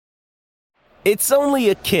It's only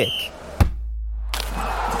a kick,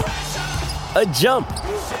 a jump,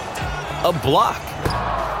 a block.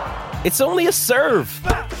 It's only a serve.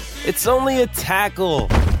 It's only a tackle,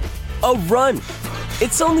 a run.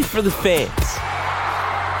 It's only for the fans.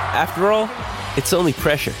 After all, it's only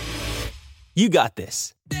pressure. You got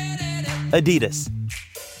this. Adidas.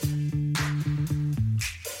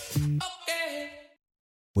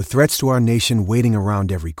 With threats to our nation waiting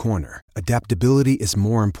around every corner, adaptability is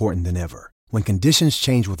more important than ever. When conditions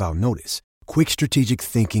change without notice, quick strategic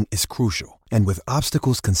thinking is crucial. And with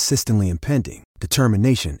obstacles consistently impending,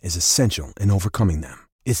 determination is essential in overcoming them.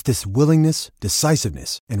 It's this willingness,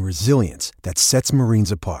 decisiveness, and resilience that sets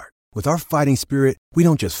Marines apart. With our fighting spirit, we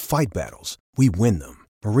don't just fight battles, we win them.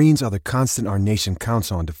 Marines are the constant our nation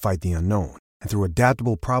counts on to fight the unknown. And through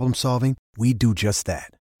adaptable problem solving, we do just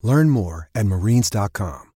that. Learn more at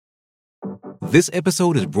marines.com. This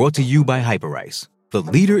episode is brought to you by Hyperice, the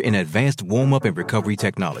leader in advanced warm-up and recovery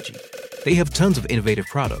technology. They have tons of innovative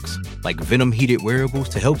products, like Venom-heated wearables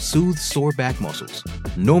to help soothe sore back muscles,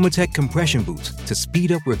 Normatec compression boots to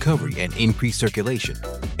speed up recovery and increase circulation,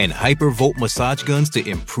 and Hypervolt massage guns to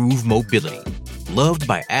improve mobility. Loved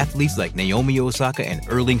by athletes like Naomi Osaka and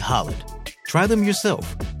Erling Haaland. Try them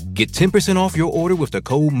yourself. Get 10% off your order with the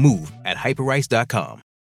code MOVE at hyperice.com.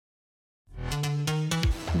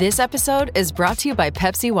 This episode is brought to you by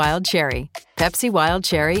Pepsi Wild Cherry. Pepsi Wild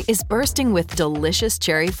Cherry is bursting with delicious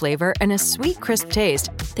cherry flavor and a sweet, crisp taste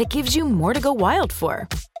that gives you more to go wild for.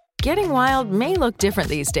 Getting wild may look different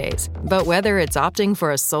these days, but whether it's opting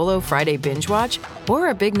for a solo Friday binge watch or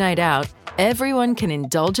a big night out, everyone can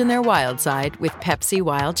indulge in their wild side with Pepsi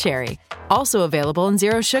Wild Cherry. Also available in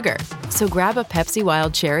Zero Sugar. So grab a Pepsi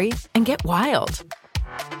Wild Cherry and get wild.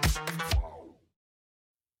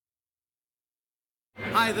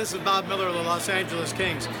 Hi, this is Bob Miller of the Los Angeles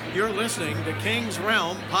Kings. You're listening to Kings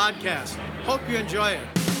Realm Podcast. Hope you enjoy it.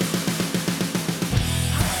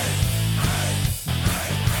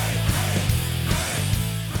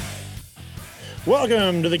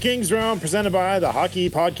 Welcome to the Kings Realm, presented by the Hockey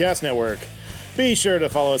Podcast Network. Be sure to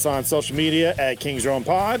follow us on social media at Kings Realm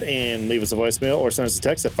Pod and leave us a voicemail or send us a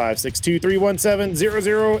text at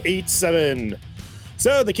 562-317-0087.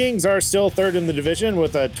 So the Kings are still third in the division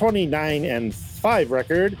with a 29-5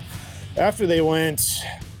 record after they went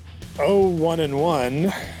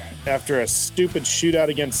 0-1-1 after a stupid shootout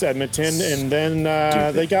against Edmonton, and then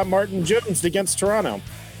they got Martin Jones against Toronto.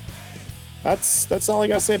 That's all I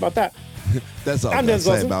got to say about that. That's all I got to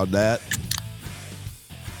say about that.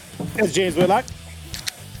 That's James Whitlock.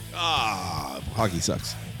 Hockey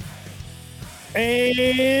sucks.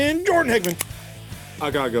 And Jordan Hickman. I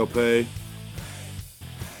gotta go pay.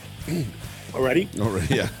 Already,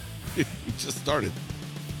 yeah. You just started.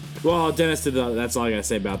 Well, Dennis did. That's all I gotta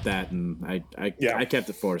say about that, and I kept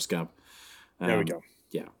it Forrest Gump. There we go.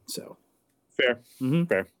 Yeah. So fair. Mm-hmm.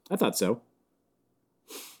 Fair. I thought so.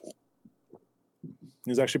 It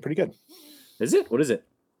was actually pretty good. Is it? What is it?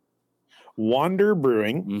 Wander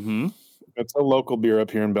Brewing. Mm-hmm. It's a local beer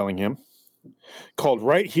up here in Bellingham called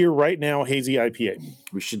Right Here, Right Now Hazy IPA.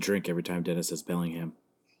 We should drink every time Dennis says Bellingham.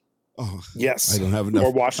 Oh, yes. I don't have enough.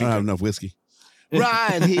 Or Washington. I don't have enough whiskey.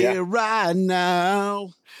 Right here, right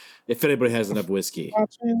now. If anybody has enough whiskey.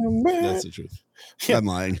 That's the truth. Yeah. I'm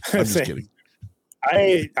lying. I'm just kidding.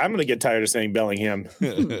 I'm gonna get tired of saying Bellingham.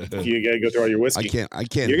 You gotta go through all your whiskey. I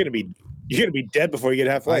can't. You're gonna be dead before you get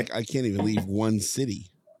halfway. I can't even leave one city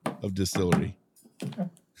of distillery.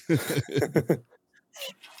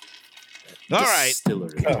 All right.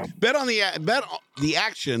 Bet the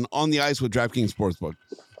action on the ice with DraftKings Sportsbook.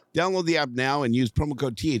 Download the app now and use promo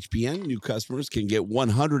code THPN. New customers can get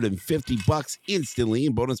 $150 instantly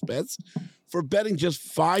in bonus bets for betting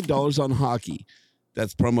just $5 on hockey.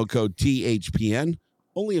 That's promo code THPN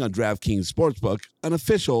only on DraftKings Sportsbook, an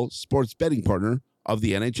official sports betting partner of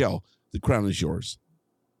the NHL. The crown is yours.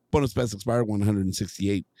 Bonus bets expire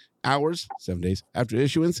 168 hours, 7 days after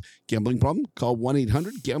issuance. Gambling problem? Call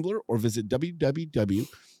 1-800-GAMBLER or visit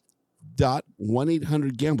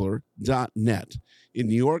www.1800gambler.net. In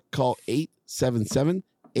New York, call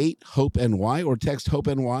 877-8-HOPE-NY or text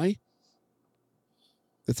HOPE-NY.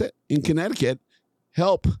 That's it. In Connecticut,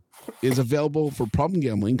 help is available for problem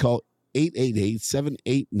gambling. Call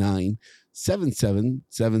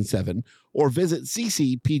 888-789-7777 or visit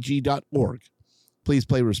ccpg.org. Please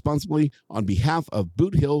play responsibly on behalf of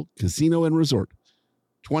Boot Hill Casino and Resort.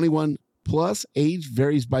 21 plus, age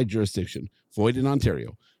varies by jurisdiction. Void in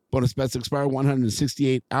Ontario. Bonus bets expire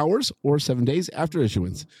 168 hours or 7 days after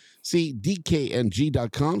issuance. See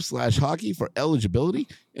dkng.com/hockey for eligibility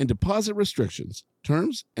and deposit restrictions,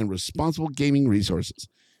 terms, and responsible gaming resources.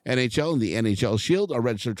 NHL and the NHL Shield are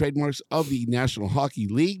registered trademarks of the National Hockey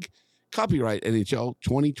League. Copyright NHL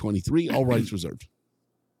 2023, all rights reserved.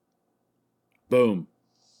 Boom.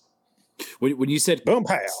 When you said boom,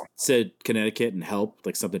 pow, said Connecticut and help,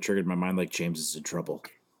 like something triggered my mind, like James is in trouble.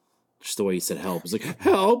 Just the way he said help. It's like,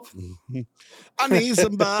 help. I need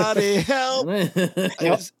somebody help.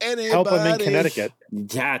 Help him in Connecticut.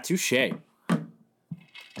 Yeah, touche.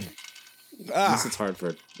 It's hard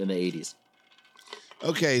for in the 80s.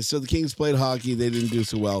 Okay, so the Kings played hockey. They didn't do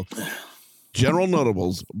so well. General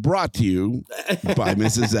Notables brought to you by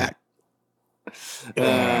Mrs. Zach.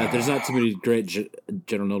 There's not too many great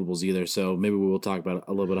general notables either, so maybe we will talk about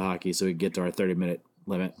a little bit of hockey so we can get to our 30-minute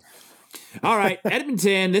limit. All right,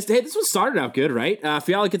 Edmonton. This one started out good, right?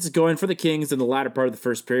 Fiala gets it going for the Kings in the latter part of the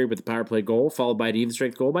first period with the power play goal, followed by an even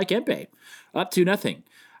strength goal by Kempe, up 2-0.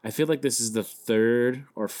 I feel like this is the third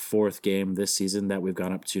or fourth game this season that we've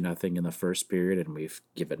gone up 2-0 in the first period and we've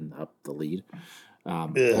given up the lead or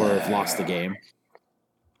have lost the game.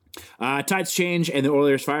 Tides change, and the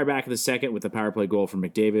Oilers fire back in the second with the power play goal from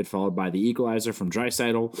McDavid, followed by the equalizer from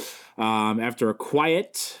Draisaitl. After a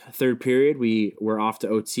quiet third period, we were off to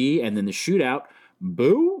OT, and then the shootout,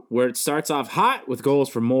 where it starts off hot with goals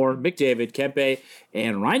from Moore, McDavid, Kempe,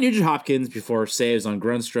 and Ryan Nugent-Hopkins before saves on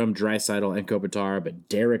Grundstrom, Draisaitl, and Kopitar, but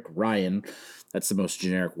Derek Ryan, that's the most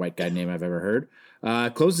generic white guy name I've ever heard,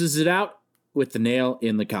 closes it out with the nail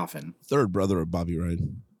in the coffin. Third brother of Bobby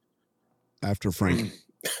Ryan, after Frank.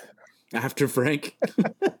 After Frank.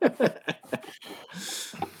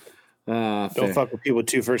 Don't fuck with people with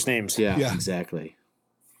two first names. Yeah. Exactly.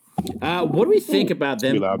 What do we think about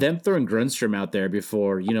them throwing Grundstrom out there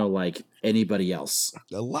before, like anybody else?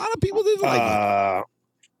 A lot of people didn't like it.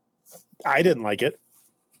 I didn't like it.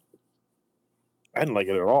 I didn't like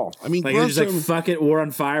it at all. I mean, like they're just like, fuck it, we're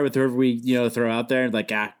on fire with whoever we, throw out there.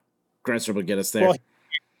 Like, Grundstrom will get us there. Well,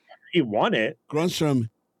 he won it. Grundstrom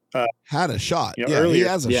had a shot. Earlier, he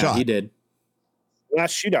has a shot. He did.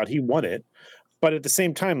 Last shootout, he won it. But at the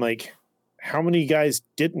same time, like, how many guys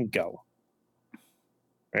didn't go?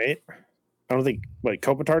 Right? I don't think,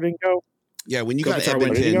 Kopitar didn't go? Yeah, when you got Kopitar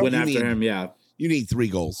Edmonton, went after him, yeah. You need 3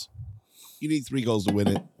 goals. You need 3 goals to win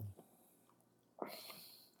it.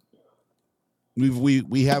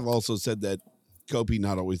 We have also said that Kopi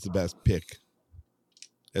not always the best pick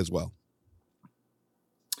as well.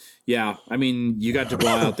 Yeah, I mean, you got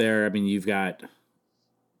Dubois out there. I mean, you've got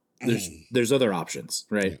there's other options,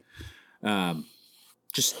 right?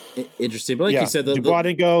 Just interesting. But like you said, Dubois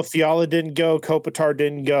didn't go, Fiala didn't go, Kopitar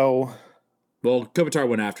didn't go. Well, Kopitar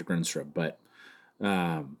went after Grundstrom, but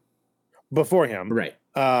before him, right?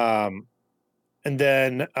 And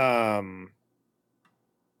then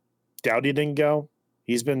Doughty didn't go.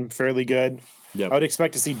 He's been fairly good. Yep. I would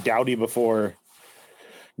expect to see Doughty before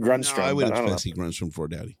Grundstrom. No, I would expect to see Grundstrom before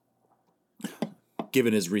Doughty,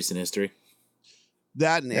 given his recent history.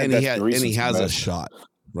 That and he has a shot,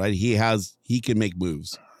 right? He can make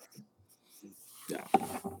moves. Yeah. I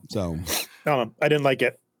So don't know. I didn't like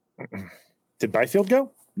it. Did Byfield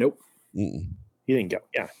go? Nope. He didn't go.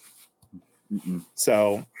 Yeah. Mm-mm.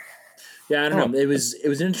 So. Yeah, I don't know. It was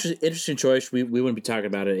an interesting choice. We wouldn't be talking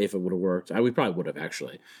about it if it would have worked. We probably would have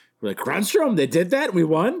actually. We're like, Grundstrom, they did that. We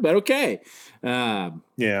won, but okay.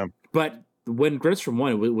 Yeah. But when Grundstrom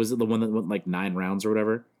won, was it the one that went like 9 rounds or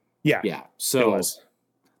whatever? Yeah. Yeah. So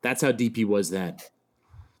that's how deep he was then.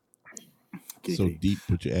 So deep,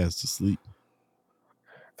 put your ass to sleep.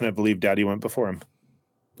 And I believe Doughty went before him.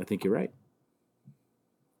 I think you're right.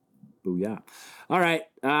 Booyah. All right.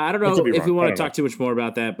 I don't know if we want to talk too much more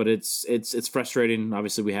about that, but it's frustrating.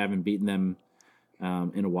 Obviously, we haven't beaten them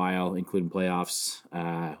in a while, including playoffs.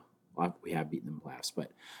 We have beaten them in playoffs,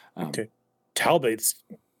 but okay. Talbot's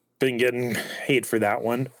been getting hate for that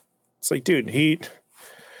one. It's like, dude, he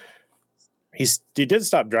did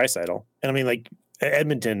stop Draisaitl, and I mean, like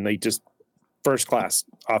Edmonton, like just first class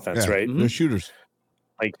offense, right? They're shooters.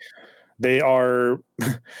 Like they are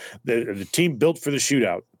the team built for the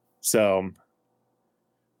shootout. So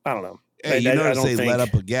I don't know. Hey, you notice they let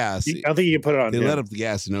up a gas. I don't think you can put it on. They let up the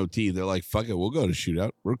gas in OT. They're like, fuck it, we'll go to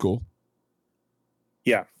shootout. We're cool.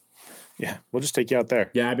 Yeah. We'll just take you out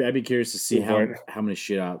there. Yeah, I'd be curious to see how many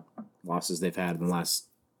shootout losses they've had in the last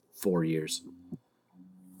 4 years.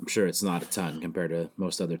 I'm sure it's not a ton compared to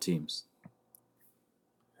most other teams.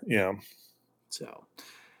 Yeah. So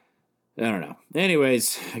I don't know.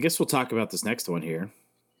 Anyways, I guess we'll talk about this next one here.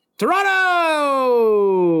 Toronto!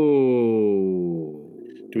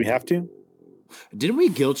 Do we have to? Didn't we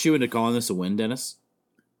guilt you into calling this a win, Dennis?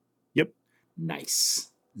 Yep.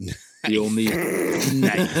 Nice. The only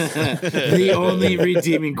the only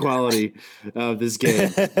redeeming quality of this game.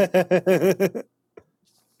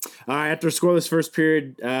 After a scoreless first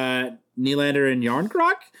period, Nylander and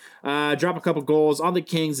Järnkrok drop a couple goals on the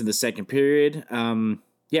Kings in the second period.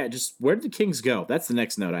 Just where did the Kings go? That's the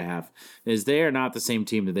next note I have, is they are not the same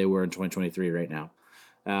team that they were in 2023 right now.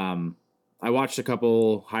 I watched a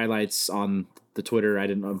couple highlights on the Twitter. I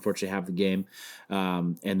didn't unfortunately have the game,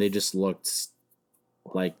 and they just looked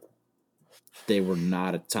like they were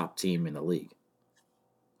not a top team in the league.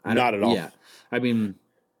 Not at all. Yeah. I mean,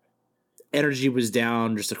 energy was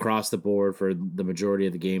down just across the board for the majority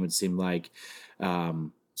of the game, it seemed like.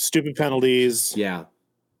 Stupid penalties. Yeah.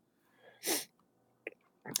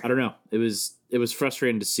 I don't know. It was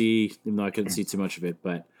frustrating to see, even though I couldn't see too much of it.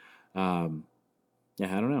 But, I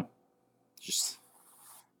don't know. Just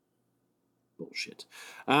bullshit.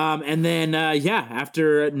 And then,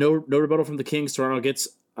 after no rebuttal from the Kings, Toronto gets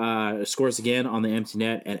scores again on the empty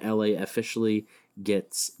net, and LA officially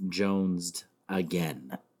gets jonesed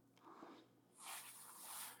again.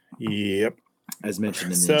 Yep. As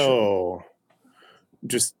mentioned in the intro.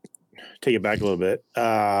 Just take it back a little bit.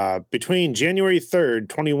 Between January 3rd,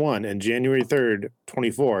 21 and January 3rd,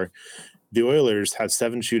 24, the Oilers had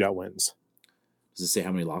 7 shootout wins. Does it say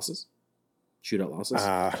how many losses? Shootout losses?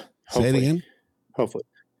 Say it again. Hopefully.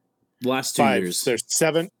 The last 2 years. They're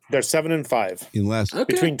 7-5. In last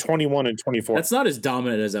between 21 and 24. That's not as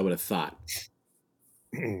dominant as I would have thought.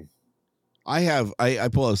 I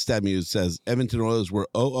pull out a stat muse says Edmonton Oilers were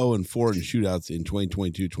 0-4 in shootouts in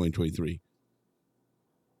 2022-2023.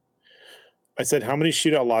 I said, how many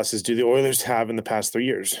shootout losses do the Oilers have in the past 3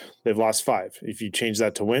 years? They've lost 5. If you change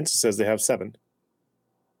that to wins, it says they have 7. It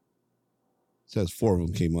says 4 of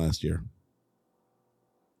them came last year.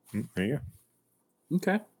 There you go.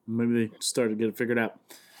 Okay. Maybe they started to get it figured out.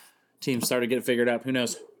 Teams started to get it figured out. Who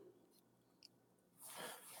knows?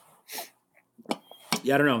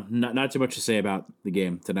 Yeah, I don't know. Not too much to say about the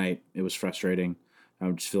game tonight. It was frustrating. I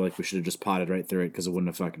just feel like we should have just potted right through it because it wouldn't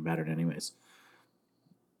have fucking mattered anyways.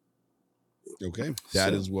 Okay.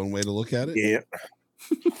 That is one way to look at it. Yeah.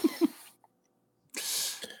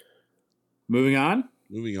 Moving on.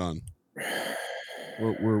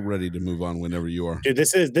 We're ready to move on whenever you are. Dude,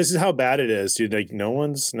 this is how bad it is, dude. Like no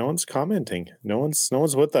one's commenting. No one's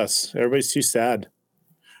with us. Everybody's too sad.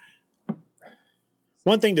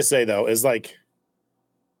 One thing to say though is like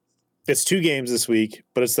it's 2 games this week,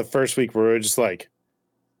 but it's the first week where we're just like,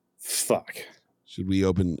 fuck. Should we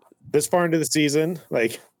open this far into the season?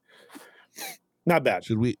 Like, not bad.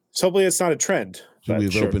 Should we? So hopefully it's not a trend. Should we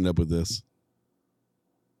have opened up with this?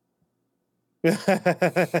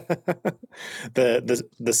 the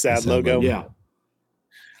sad logo. Yeah.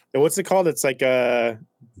 And what's it called? It's like a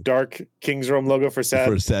dark Kings Rome logo for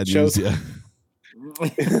sad shows. News,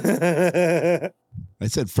 yeah. I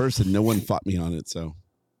said first and no one fought me on it, so.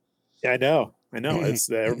 Yeah, I know. It's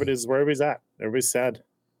everybody's where everybody's at. Everybody's sad.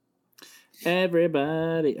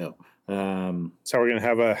 Everybody. So we're gonna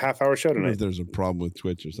have a half-hour show tonight. If there's a problem with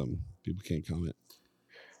Twitch or something, people can't comment.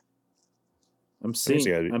 I'm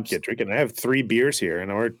seeing. I'm get drinking. I have 3 beers here,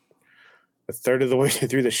 and we're a third of the way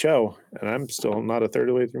through the show, and I'm still not a third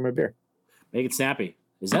of the way through my beer. Make it snappy.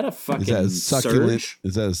 Is that a fucking succulent? surge?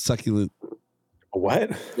 Is that a succulent? What?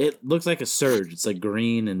 It looks like a surge. It's like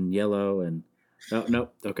green and yellow and. Oh no.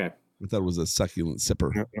 Okay. I thought it was a succulent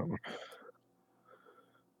sipper. No.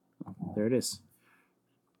 There it is.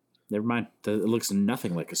 Never mind. It looks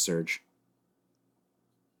nothing like a surge.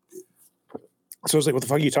 So I was like, what the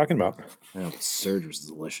fuck are you talking about? Oh, the surge was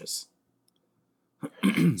delicious.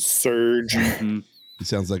 Surge. Mm-hmm. He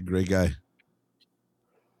sounds like a great guy.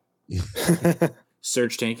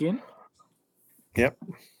 Surge Tankian? Yep.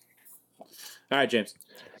 All right, James.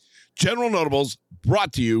 General Notables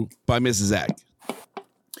brought to you by Mrs. Ag.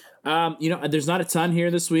 There's not a ton here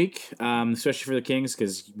this week, especially for the Kings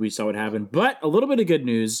because we saw what happened. But a little bit of good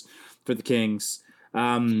news for the Kings.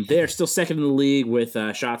 They are still second in the league with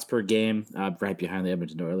shots per game, right behind the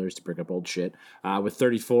Edmonton Oilers to bring up old shit. With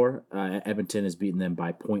 34, Edmonton has beaten them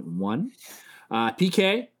by 0.1.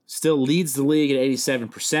 PK still leads the league at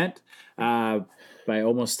 87%, by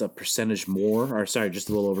almost a percentage more, or sorry, just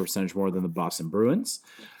a little over a percentage more than the Boston Bruins.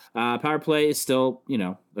 Power play is still,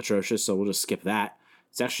 atrocious, so we'll just skip that.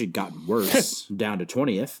 It's actually gotten worse, down to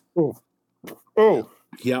 20th. Oh.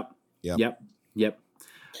 Yep.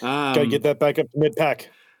 Gotta get that back up to mid-pack.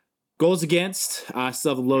 Goals against,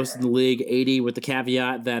 still the lowest in the league, 80, with the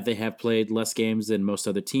caveat that they have played less games than most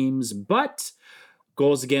other teams. But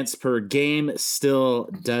goals against per game still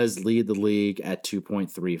does lead the league at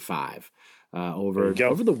 2.35 over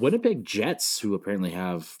the Winnipeg Jets, who apparently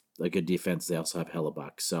have a good defense. They also have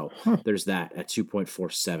Hellebuck. So there's that at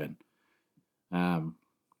 2.47.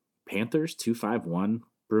 Panthers 2.51,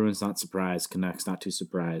 Bruins not surprised. Canucks not too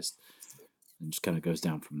surprised. And just kind of goes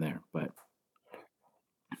down from there. But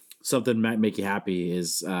something might make you happy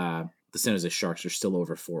is the San Jose Sharks are still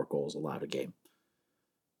over 4 goals allowed a game.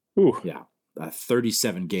 Ooh. Yeah.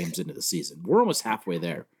 37 games into the season. We're almost halfway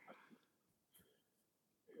there.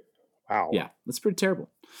 Wow. Yeah, that's pretty terrible.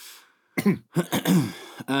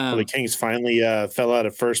 Well, the Kings finally fell out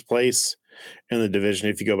of first place in the division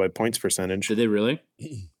if you go by points percentage. Did they really?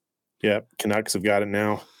 Yeah, Canucks have got it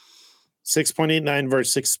now. 6.89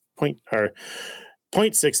 versus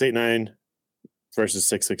 0.689 versus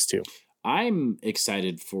 6.62. I'm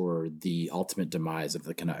excited for the ultimate demise of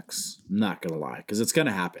the Canucks. I'm not going to lie, because it's going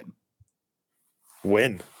to happen.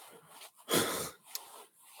 When? I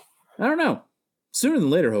don't know. Sooner than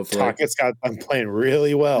later, hopefully. Tocchet's got them playing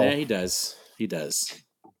really well. Yeah, he does. He does.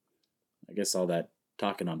 I guess all that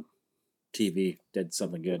talking on TV did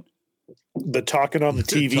something good. The talking on the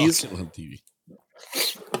TVs. Talking on TV.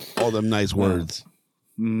 All them nice words.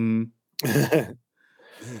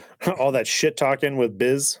 All that shit talking with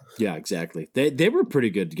Biz. Yeah, exactly. They were pretty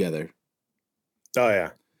good together. Oh, yeah.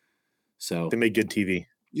 So they made good TV.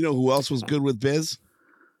 You know who else was good with Biz?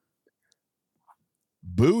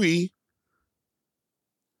 Bowie.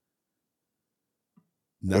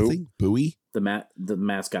 Nothing. Bowie. The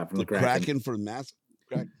mascot from the Kraken. Kraken for the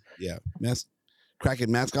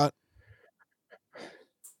Kraken mascot.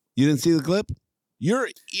 You didn't see the clip? You're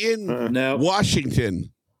in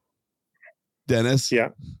Washington, Dennis. Yeah.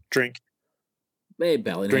 Drink. Hey,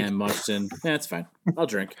 Bellingham, Washington. Yeah, that's fine. I'll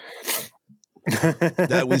drink.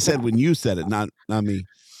 That we said when you said it, not me.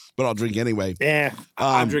 But I'll drink anyway. Yeah.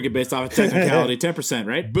 I'm drinking based off of technicality, 10%,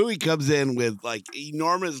 right? Bowie comes in with like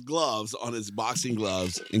enormous gloves on his boxing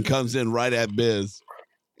gloves and comes in right at Biz.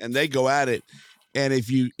 And they go at it. And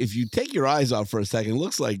if you take your eyes off for a second, it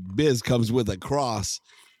looks like Biz comes with a cross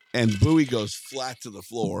and Bowie goes flat to the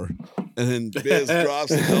floor. And then Biz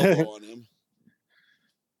drops his elbow on him.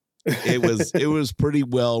 It was pretty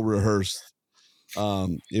well rehearsed.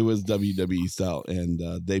 It was WWE style, and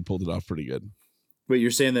they pulled it off pretty good. Wait,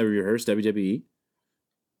 you're saying they rehearsed WWE?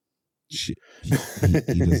 Shit. He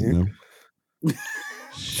doesn't know.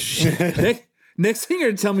 Shit. Next thing you're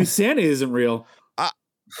going to tell me Santa isn't real.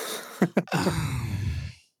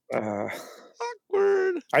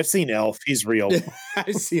 Awkward. I've seen Elf. He's real.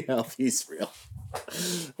 I see Elf. He's real.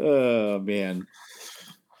 Oh, man.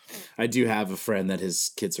 I do have a friend that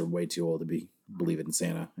his kids are way too old to believe in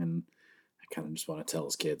Santa, and I kind of just want to tell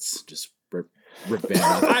his kids, just rip band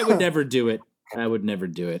off. I would never do it. I would never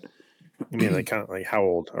do it. I mean, like how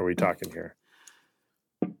old are we talking here?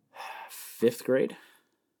 5th grade.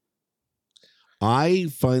 I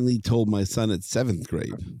finally told my son at 7th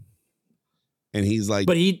grade, and he's like,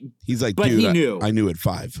 dude, he knew. I knew at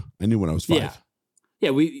 5. I knew when I was 5. Yeah.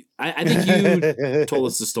 I think you told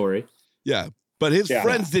us the story. Yeah, but his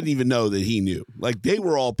friends didn't even know that he knew. Like they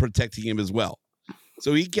were all protecting him as well,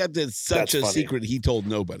 so he kept it such a secret. He told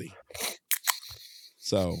nobody.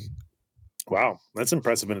 So. Wow, that's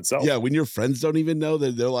impressive in itself. Yeah, when your friends don't even know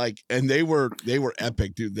that, they're like, and they were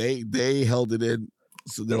epic, dude. They held it in,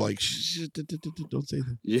 so they're like, shh, don't say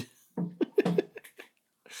that. Yeah.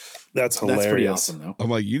 That's hilarious. That's pretty awesome, though. I'm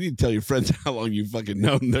like, you need to tell your friends how long you've fucking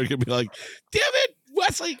known. They're gonna be like, damn it,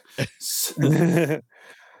 Wesley. It's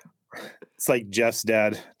like Jeff's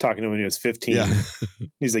dad talking to him when he was 15. Yeah.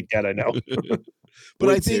 He's like, Dad, I know. But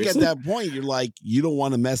I think seriously? At that point, you're like, you don't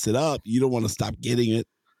want to mess it up. You don't want to stop getting it.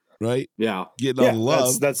 Right? Yeah. Getting all the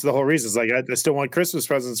love. That's the whole reason. It's like, I still want Christmas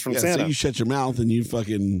presents from Santa. So you shut your mouth and you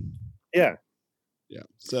fucking. Yeah. Yeah.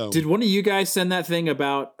 So did one of you guys send that thing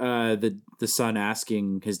about the son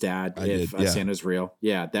asking his dad if Santa's real?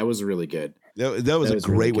 Yeah, that was really good. That was a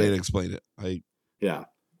great way to explain it. Yeah.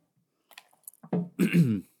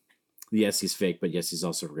 Yes, he's fake, but yes, he's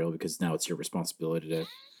also real because now it's your responsibility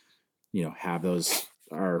to, have those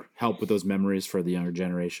or help with those memories for the younger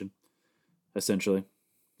generation, essentially.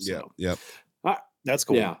 So, yeah. That's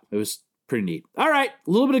cool. Yeah, it was pretty neat. All right, a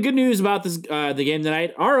little bit of good news about this the game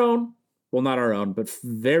tonight. Our own, well, not our own, but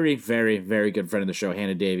very, very, very good friend of the show,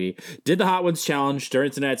 Hannah Davey, did the Hot Ones Challenge during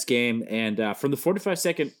tonight's game, and from the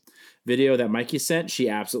 45-second video that Mikey sent, she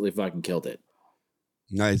absolutely fucking killed it.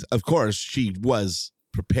 Nice. Of course, she was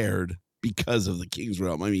prepared because of the King's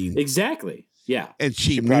Realm. I mean, exactly. Yeah, and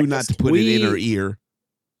she knew not to put it in her ear.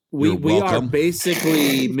 We are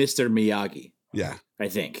basically Mr. Miyagi. Yeah. I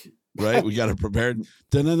think. Right? We got it prepared.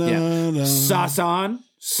 Yeah. Sauce on,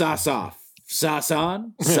 sauce off. Sauce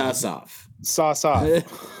on, sauce off. Sauce off.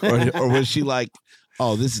 or was she like,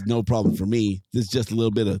 oh, this is no problem for me. This is just a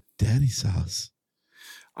little bit of daddy sauce.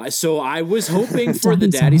 So I was hoping for the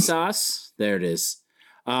daddy sauce. There it is.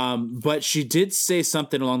 But she did say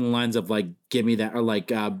something along the lines of like, "Give me that," or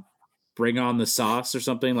like, "Bring on the sauce" or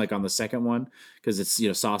something, like on the second one, because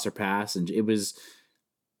it's sauce or pass, and it was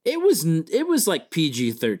like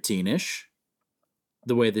PG-13-ish,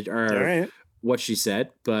 the way that what she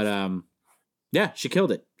said, but yeah, she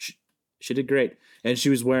killed it. She did great, and she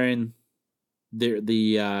was wearing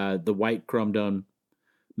the white chrome dome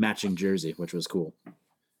matching jersey, which was cool.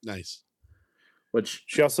 Nice. Which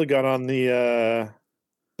she also got on the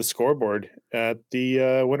scoreboard at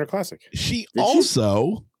the Winter Classic. She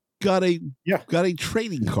also got a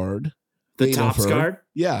trading card. The Topps card?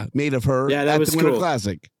 Yeah, made of her. Yeah, that was the Winter cool.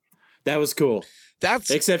 Classic. That was cool.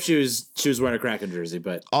 Except she was wearing a Kraken jersey,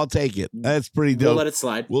 but I'll take it. That's pretty dope. We'll let it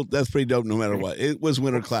slide. Well, that's pretty dope no matter what. It was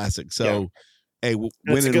Winter Classic, so hey, win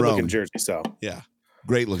it's a in good Rome. Looking jersey, so yeah,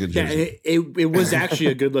 great looking jersey. Yeah, it was actually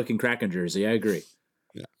a good looking Kraken jersey. I agree.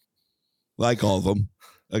 Yeah, like all of them.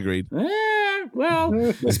 Agreed.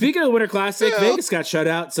 Well, speaking of the Winter Classic, Vegas got shut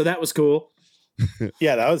out, so that was cool.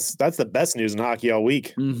 Yeah, that's the best news in hockey all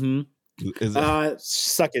week. Mm-hmm.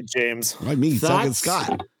 Suck it, James. I mean, suck it,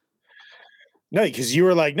 Scott. No, because you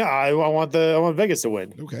were like, no, I want Vegas to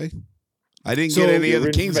win. Okay. I didn't get any of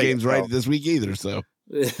the Kings games right this week either, so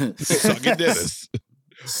suck it, Dennis.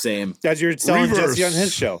 Same. As you're telling Jesse on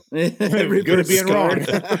his show. Good at being wrong.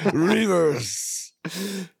 Reverse.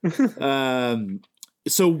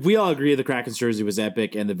 So we all agree the Kraken's jersey was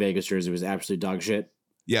epic and the Vegas jersey was absolute dog shit.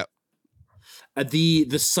 Yep.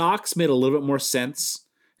 The socks made a little bit more sense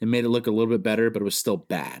and made it look a little bit better, but it was still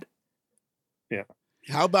bad. Yeah.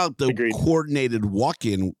 How about the coordinated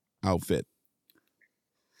walk-in outfit?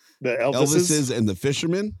 The Elvises and the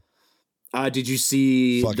Fishermen? Did you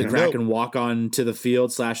see the Kraken walk on to the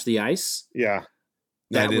field / the ice? Yeah.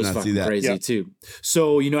 That was fucking crazy too.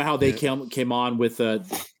 So you know how they came on with the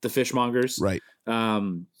fishmongers? Right.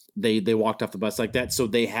 They walked off the bus like that. So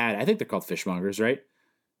they had, I think they're called fishmongers, right?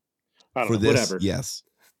 I don't know. Whatever. Yes.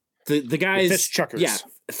 The guys, the fish chuckers. Yeah,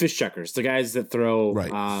 fish chuckers. The guys that throw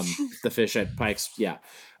the fish at pikes. Yeah.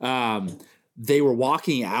 They were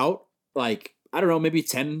walking out like, I don't know, maybe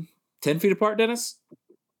 10 feet apart, Dennis.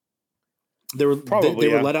 They were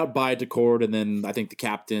were let out by Decord, and then I think the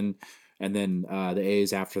captain, and then the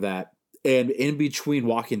A's after that. And in between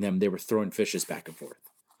walking them, they were throwing fishes back and forth.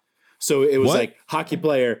 So it was like hockey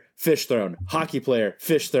player, fish thrown, hockey player,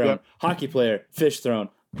 fish thrown, hockey player, fish thrown,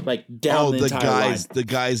 like down the entire line. The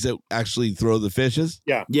guys that actually throw the fishes?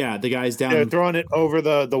 Yeah. Yeah, the guys down. They're throwing it over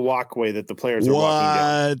the walkway that the players are walking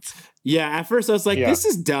down. Yeah, at first I was like, this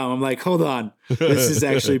is dumb. I'm like, hold on. This is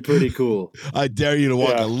actually pretty cool. I dare you to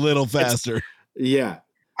walk a little faster. Yeah.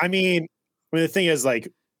 I mean, the thing is,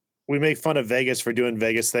 like, we make fun of Vegas for doing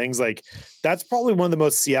Vegas things. Like, that's probably one of the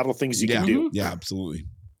most Seattle things you can do. Yeah, absolutely.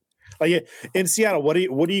 Like in Seattle, what are you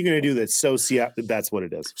going to do that's so Seattle? That's what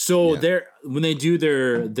it is. So when they do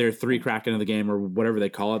their 3 Kraken of the game or whatever they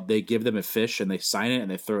call it, they give them a fish and they sign it and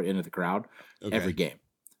they throw it into the crowd every game.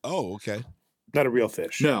 Oh, okay. Not a real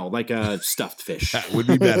fish. No, like a stuffed fish. That would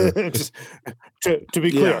be better. Just to be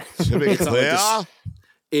clear.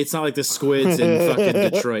 It's not like the squids in fucking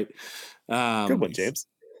Detroit. Good one, James.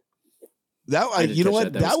 You know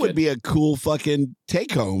what? That would be a cool fucking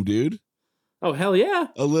take home, dude. Oh, hell yeah.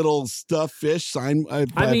 A little stuffed fish signed by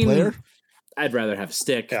a player. I'd rather have a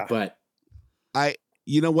stick, but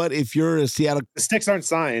you know what? If you're a Seattle, the sticks aren't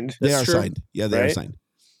signed. They are signed. Yeah, they are signed.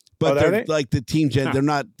 But they're like the team they're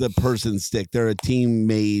not the person stick. They're a team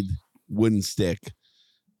made wooden stick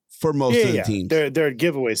for most of the teams. They're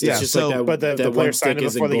giveaways. Yeah, just like that, but the players sign it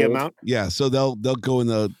before they get them out. Yeah, so they'll go in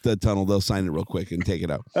the tunnel. They'll sign it real quick and take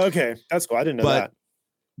it out. Okay, that's cool. I didn't know that.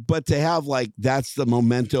 But to have that's the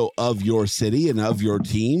memento of your city and of your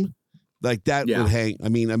team, like that would hang. I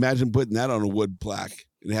mean, imagine putting that on a wood plaque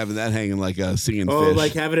and having that hanging like a singing fish. Oh,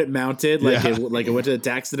 like having it mounted, like it went to the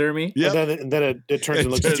taxidermy. Yeah, and then it turns and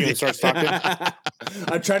looks at you and starts talking.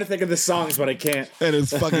 I'm trying to think of the songs, but I can't. And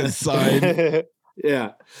it's fucking signed.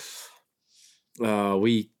 Yeah.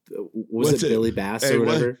 Was it Billy Bass or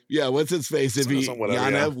whatever? What's his face? If he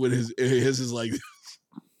Yanev when his is like.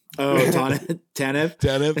 Oh,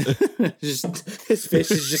 Tanev. Just his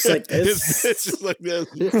fish is just like this. It's just like this.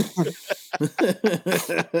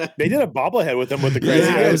 They did a bobblehead with him with the crazy.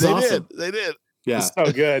 Yeah, it was awesome. They did. Yeah,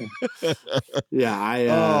 so good. Yeah, I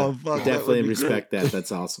definitely respect that.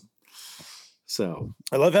 That's awesome. So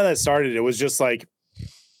I love how that started. It was just like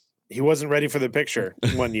he wasn't ready for the picture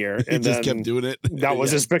one year, and just kept doing it. That was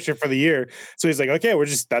his picture for the year. So he's like, "Okay,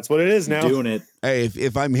 that's what it is now." Doing it. Hey,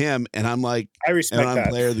 if I'm him and I'm like, I respect and I'm that.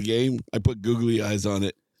 player of the game, I put googly eyes on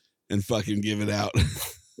it and fucking give it out.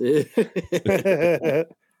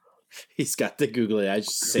 He's got the googly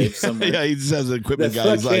eyes saved somewhere. Yeah, he just has an equipment The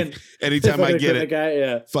guy. He's fucking- like, anytime I get it, guy,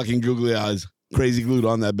 yeah. fucking googly eyes, crazy glued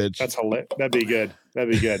on that bitch. That's hilarious. That'd be good.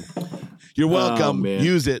 That'd be good. You're welcome. man.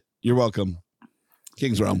 Use it. You're welcome.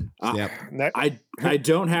 King's Realm. Yep. That- I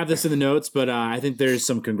don't have this in the notes, but I think there's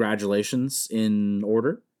some congratulations in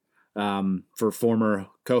order for former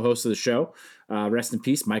co-host of the show. Rest in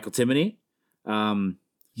peace, Michael Timoney.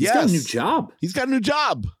 He's got a new job. He's got a new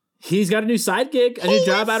job. He's got a new side gig, a new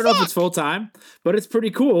job. I don't know if it's full time, but it's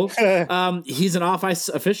pretty cool. He's an off-ice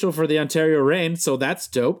official for the Ontario Reign, so that's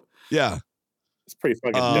dope. Yeah. It's pretty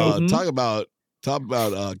fucking dope. Talk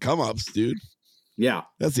about come ups, dude. Yeah,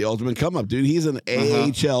 That's the ultimate come up, dude. He's an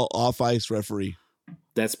AHL off ice referee.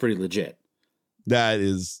 that's pretty legit. That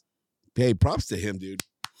is, hey, props to him, dude.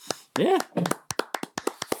 Yeah.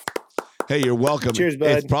 Hey, you're welcome. Cheers, bud.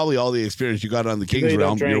 It's probably all the experience you got on the You know King's you don't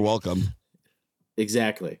Realm. drink. You're welcome.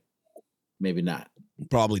 Exactly. Maybe not,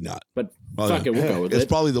 Probably not. but Probably fuck it, we'll go with It's it.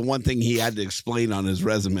 probably the one thing he had to explain on his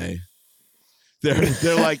resume.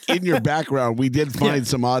 They're like, in your background, we did find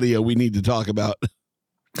some audio we need to talk about.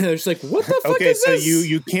 They're just like, what the fuck Okay, is so this?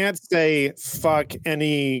 you can't say fuck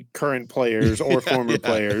any current players or former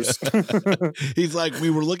players. He's like, we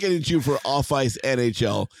were looking at you for off ice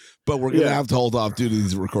NHL, but we're gonna Yeah. have to hold off due to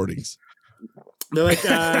these recordings. They're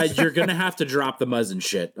like, you're gonna have to drop the Muzzin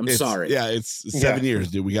shit. I'm It's- sorry. Yeah, it's 7 years,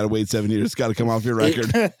 dude. We got to wait 7 years. It's got to come off your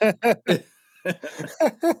record.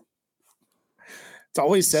 It's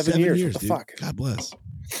always 7 years. What the dude. fuck? God bless.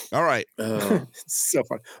 All right. It's so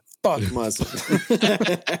fun. Fuck Muzzin.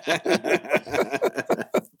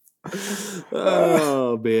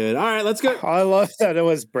 Oh man! All right, let's go. I love that it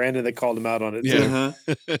was Brandon that called him out on it. Yeah. Too. Uh-huh.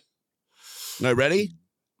 All right, ready?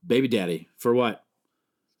 Baby daddy for what?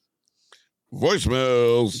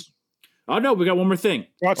 Voicemails. Oh no, we got one more thing.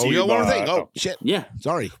 Brought to Oh, we you got one more by- thing. Oh, shit. Yeah,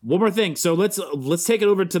 Sorry. one more thing. So let's take it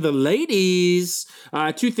over to the ladies.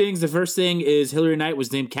 Two things. The first thing is Hillary Knight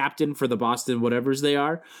was named captain for the Boston whatevers they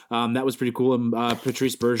are. That was pretty cool. And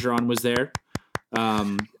Patrice Bergeron was there.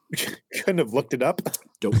 Couldn't have looked it up.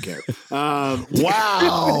 Don't care.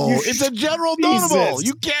 Wow. You It's a general Jesus. notable.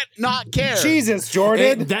 You can't not care. Jesus,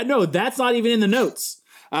 Jordan. That's not even in the notes.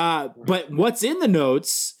 But what's in the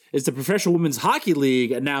notes is the Professional Women's Hockey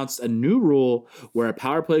League announced a new rule where a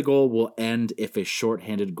power play goal will end if a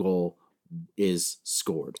shorthanded goal is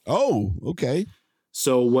scored. Oh, okay.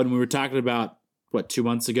 So when we were talking about 2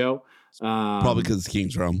 months ago, Probably because it's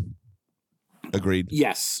King's Realm. Agreed.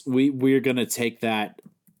 yes, we're gonna take that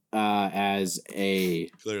as a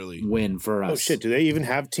Clearly. win for us. Oh shit! Do they even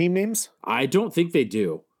have team names? I don't think they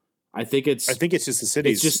do. I think it's I think it's just the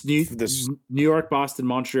cities. it's just New York, Boston,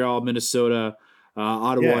 Montreal, Minnesota,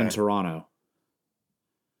 Ottawa, Yeah. and Toronto.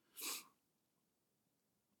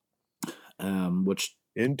 Which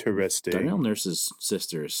Interesting. Darnell Nurse's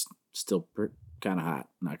sister is still kind of hot.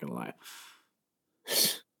 Not gonna lie.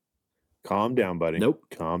 Calm down, buddy. Nope.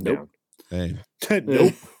 Calm Nope. Hey, down.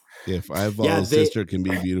 Nope. if Ival's Yeah, they- sister can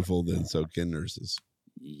be beautiful, then so can nurses.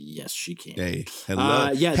 Yes, she can. Hey,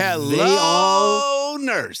 hello. Yeah, hello, they all-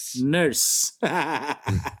 nurse. Nurse.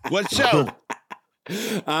 What show?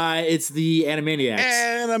 It's the Animaniacs.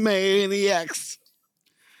 Animaniacs.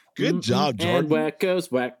 Good job, Jordan. And whack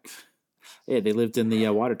goes whack. Yeah, they lived in the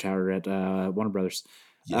water tower at Warner Brothers.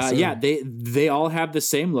 Yes, sir. Yeah, they all have the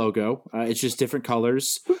same logo. It's just different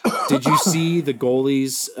colors. Did you see the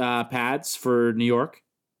goalies' pads for New York?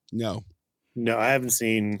 No, No, I haven't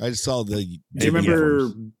seen. I just saw the. Do you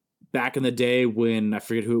remember back in the day when I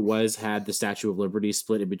forget who it was had the Statue of Liberty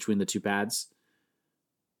split in between the two pads,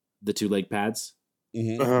 the two leg pads?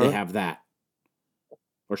 Mhm. Uh-huh. They have that,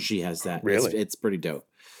 or she has that. Really? It's pretty dope.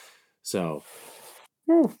 So,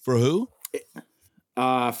 For who?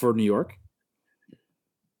 for New York,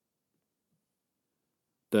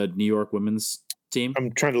 the New York women's team.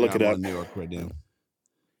 I'm trying to look it I'm up. on New York right now.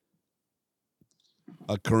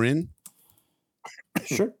 Corinne.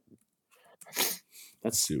 Sure.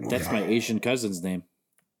 That's my Asian cousin's name.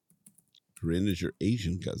 Corinne is your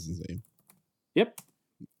Asian cousin's name. Yep.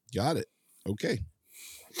 Got it. Okay.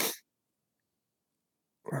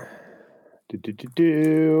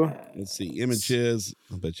 Let's see. Images.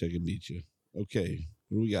 I bet you I can beat you. Okay.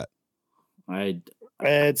 What do we got?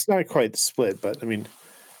 It's not quite split, but I mean,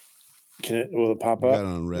 will it pop We got up? it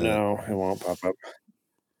on Reddit. No, it won't pop up.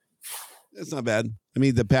 It's not bad. I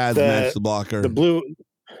mean, the pads The- match the blocker. The blue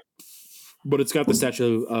But it's got the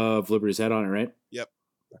Statue of Liberty's head on it, right?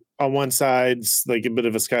 on one side, it's like a bit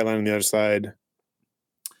of a skyline on the other side.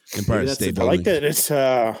 Empire Maybe that's State I like Building. that it's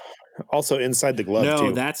also inside the glove No,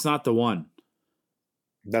 too. that's not the one.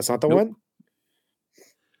 That's not the Nope. one.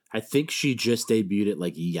 I think she just debuted it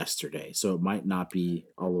like yesterday, so it might not be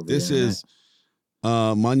all over. This the internet. is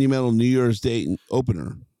monumental New Year's Day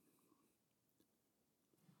opener.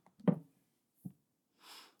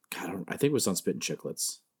 God, I think it was on Spittin'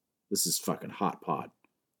 Chicklets. This is fucking hot pod.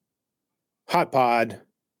 Hot pod.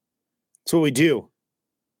 That's what we do.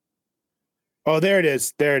 Oh, there it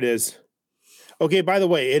is. There it is. Okay, by the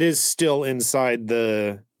way, it is still inside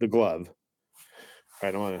the glove.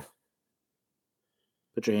 I don't want to.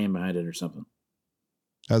 Put your hand behind it or something.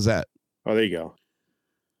 How's that? Oh, there you go.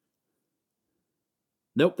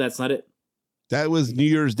 Nope, that's not it. That was New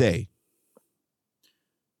Year's Day.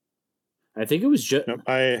 I think it was just. Nope,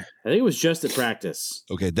 I think it was just at practice.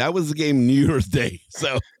 Okay, that was the game New Year's Day.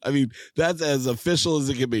 So, I mean, that's as official as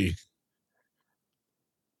it can be.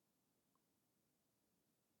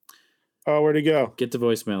 Oh, where'd it go? Get the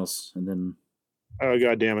voicemails and then. Oh,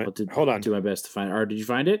 God damn it. Hold on. Do my best to find it. Or did you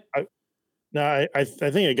find it? No, I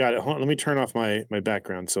think I got it. Hold on, let me turn off my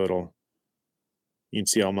background so you can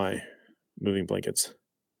see all my moving blankets.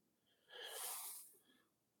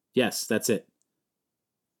 Yes, that's it.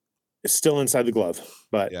 It's still inside the glove,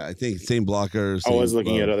 but yeah, I think same blocker. I was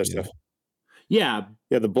looking at other stuff. Yeah.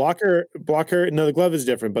 Yeah, the blocker. No, the glove is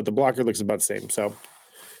different, but the blocker looks about the same. So,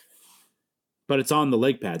 but it's on the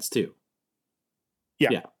leg pads too.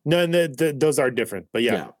 Yeah. No, and those are different, but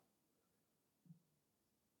yeah.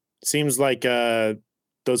 Seems like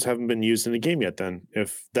those haven't been used in the game yet. Then,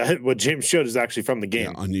 if that what James showed is actually from the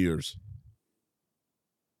game on New Year's.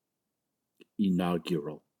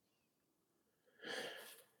 Inaugural.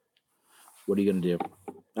 What are you going to do?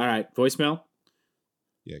 All right. Voicemail?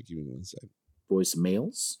 Yeah, give me 1 second.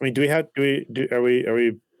 Voicemails? I mean, are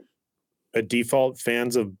we a default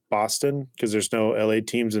fans of Boston because there's no LA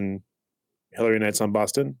teams and Hillary Knight's on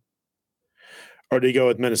Boston? Or do you go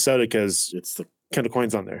with Minnesota because it's the kind of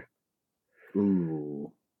coins on there?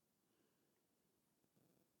 Ooh.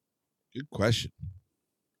 Good question.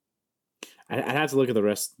 I'd have to look at the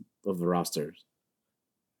rest of the rosters.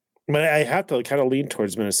 But I have to kind of lean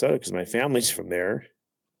towards Minnesota because my family's from there.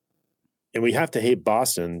 And we have to hate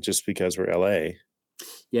Boston just because we're LA.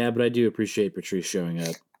 Yeah, but I do appreciate Patrice showing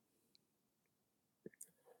up.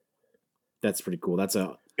 That's pretty cool.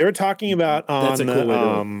 They were talking about that's a cool way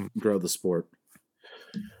to grow the sport.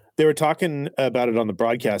 They were talking about it on the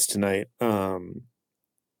broadcast tonight.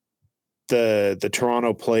 The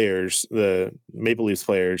Toronto players, the Maple Leafs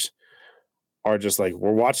players, are just like,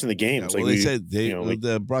 we're watching the games. Yeah, well, like they said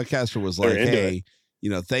the broadcaster was like, "Hey,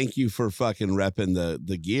 thank you for fucking repping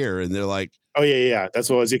the gear," and they're like, "Oh yeah, that's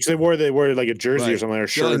what it was." Because they wore like a jersey or something, or a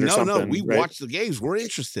shirt or something. No, we watch the games. We're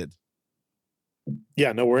interested.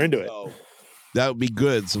 Yeah, no, we're into it. So, that would be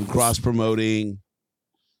good. Some cross promoting.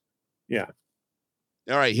 Yeah.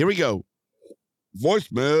 All right, here we go.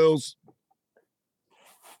 Voicemails.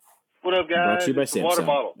 What up, guys? It's the water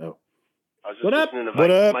bottle. Oh. I was just listening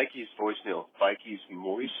to Mikey's voicemail. Mikey's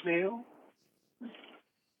voicemail?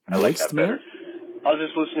 I like that better. I was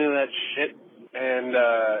just listening to that shit, and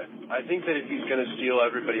I think that if he's going to steal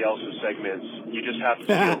everybody else's segments, you just have to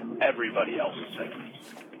steal everybody else's segments.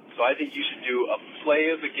 So I think you should do a play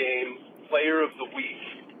of the game, player of the week,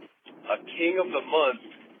 a king of the month,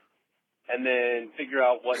 and then figure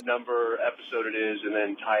out what number episode it is, and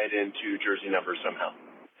then tie it into jersey number somehow.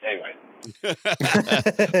 Anyway.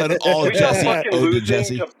 All we Jesse, fucking losing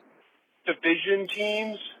Jesse. to division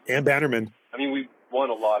teams. And Bannerman. I mean, we won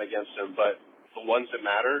a lot against them, but the ones that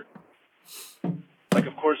matter, like,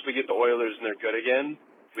 of course, we get the Oilers and they're good again.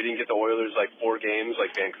 We didn't get the Oilers like 4 games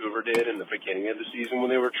like Vancouver did in the beginning of the season when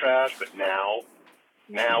they were trash, but now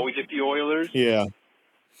we get the Oilers. Yeah.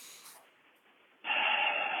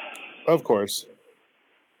 Of course.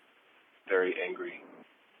 Very angry.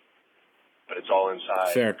 But it's all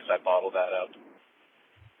inside because I bottled that up.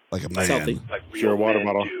 Like a man. Healthy. Like real water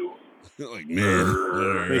bottle. Like man.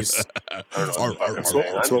 That's I'm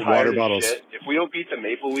what water bottles. Shit. If we don't beat the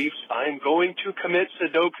Maple Leafs, I'm going to commit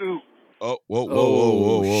Sudoku. Oh,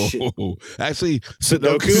 whoa. Actually,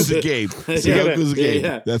 Sudoku's a game. Sudoku's a game.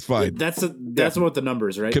 Yeah. That's fine. That's about the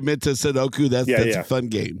numbers, right? Commit to Sudoku. That's a fun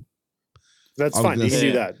game. That's fine. You can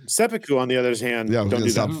do that. Seppuku, on the other hand, yeah, I'm don't gonna do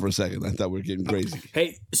stop that. for a second. I thought we were getting crazy.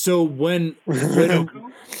 Hey, so when I don't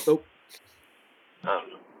know.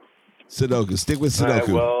 Sudoku. Stick with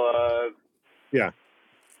Sudoku. Yeah.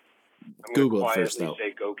 I'm Google it quietly first, though.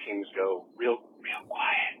 say "Go Kings, go!" Real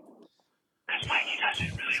quiet. Because Mikey does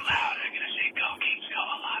it really loud. I'm gonna say "Go Kings, go"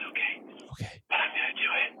 a lot, okay? Okay. But I'm gonna do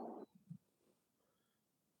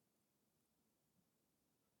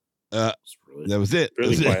it. It's really That was it.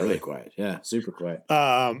 Really quiet. Really quiet. Yeah, super quiet.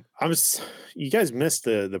 You guys missed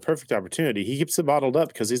the perfect opportunity. He keeps it bottled up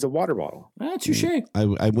because he's a water bottle. Touche. I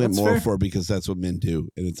went That's more fair. for it because that's what men do,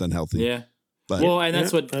 and it's unhealthy. Yeah. But Well, and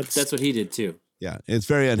that's what he did too. yeah, it's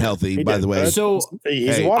very unhealthy. He By did, the way, but So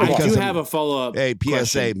he's Hey, a water I bottle. do because have a follow up. hey, PSA,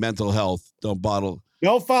 question. mental health. Don't bottle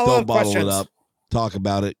No follow-up bottle questions. it up. Talk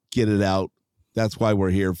about it. Get it out. That's why we're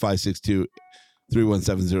here.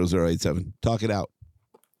 562-317-0087. Talk it out.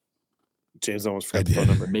 James almost forgot I the phone did.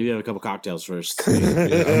 number. Maybe have a couple cocktails first. Yeah,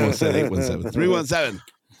 I almost said 817. 317.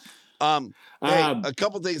 Hey, Um, a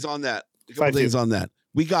couple things on that.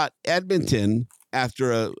 We got Edmonton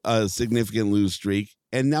after a significant lose streak,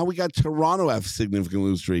 and now we got Toronto after a significant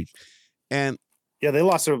lose streak. And Yeah, they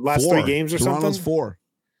lost their last 4. 3 games or Toronto's something. 4.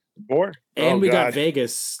 4? and Oh, we got God.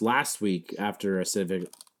 Vegas last week after a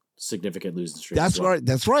significant losing streak. That's as well. right.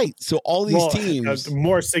 That's right. So all these Well, teams, a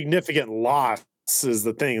more significant loss is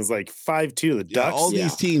the thing. Is like 5-2 the yeah, Ducks. all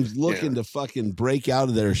these teams looking to fucking break out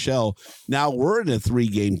of their shell. Now we're in a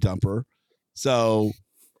 3-game dumper. So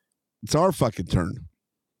it's our fucking turn.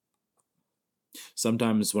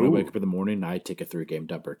 Sometimes when I wake up in the morning, I take a 3-game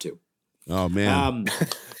dumper too. Oh, man.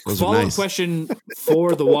 Those are Follow-up nice. question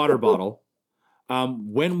for the water bottle.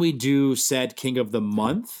 When we do said King of the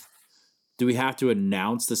Month, do we have to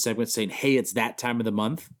announce the segment saying, hey, it's that time of the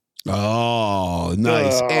month? Oh,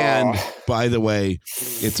 nice. Oh. And by the way,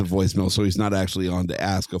 it's a voicemail, so he's not actually on to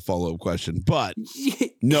ask a follow-up question. But He'll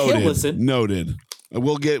noted. listen. Noted.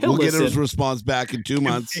 We'll get He'll his listen. response back in 2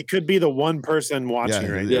 months. It could be the one person watching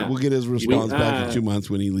right yeah, now. we'll get his response back in 2 months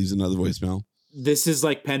when he leaves another voicemail. This is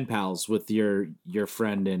like pen pals with your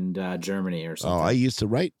friend in Germany or something. Oh, I used to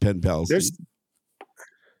write pen pals. There's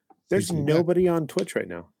Speaking of nobody on Twitch right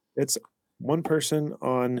now. It's one person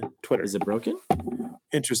on Twitter. Is it broken?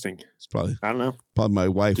 Interesting. It's probably I don't know. my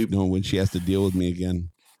wife knowing when she has to deal with me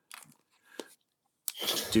again.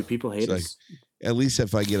 Do people hate It's like, us? at least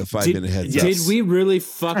if I get a 5-minute heads up. Did we really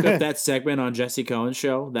fuck up that segment on Jesse Cohen's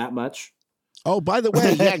show that much? Oh, by the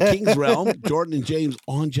way, yeah, King's Realm, Jordan and James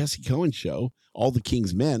on Jesse Cohen's show, All the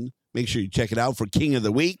King's Men. Make sure you check it out for King of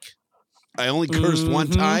the Week. I only cursed one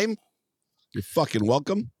time. You're fucking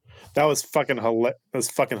welcome. That was fucking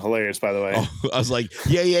hilarious, by the way. Oh, I was like,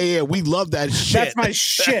 yeah. We love that shit. That's my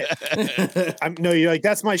shit. You're like,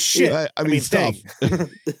 that's my shit. I mean, stuff. dang.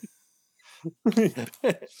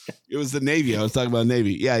 It was the Navy. I was talking about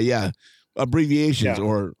Navy. Yeah. Abbreviations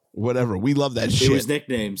or whatever. We love that shit. It was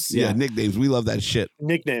nicknames. Yeah, Yeah. nicknames. We love that shit.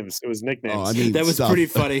 Nicknames. It was nicknames. Oh, I mean, That was stuff. pretty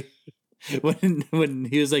funny. When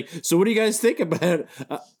he was like, so what do you guys think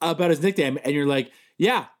about his nickname? And you're like,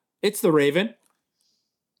 yeah, it's the Raven.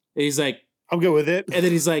 And he's like, I'm good with it. and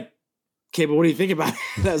then he's like, okay, but what do you think about it?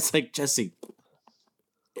 And I was like, Jesse,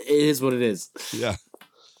 it is what it is. Yeah.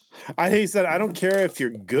 He said, I don't care if you're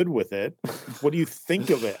good with it. What do you think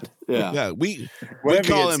of it? Yeah. Yeah. We Whatever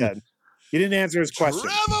call he him said. He didn't answer his question.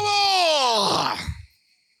 Trevor!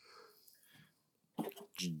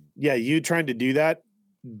 Yeah, you trying to do that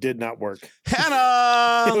did not work.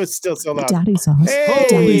 Hannah! It was still so loud. Daddy sauce. Hey,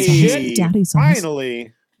 Daddy shit. sauce. Daddy sauce.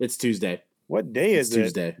 Finally. It's Tuesday. What day is It's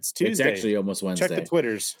Tuesday. it? It's Tuesday. It's actually almost Wednesday. Check the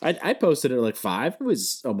Twitters. I posted it at like 5. It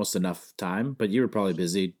was almost enough time, but you were probably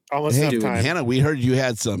busy. Almost Hey, enough dude, time. Hannah, we heard you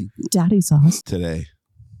had some Daddy sauce. today.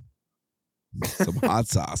 Some hot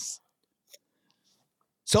sauce.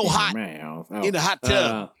 So hot Oh. in the hot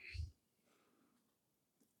tub.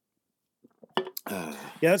 Yeah,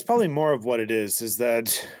 that's probably more of what it is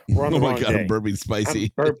that we're on the Oh my wrong God, day. I'm burping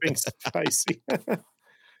spicy. I'm burping spicy.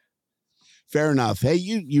 Fair enough. Hey,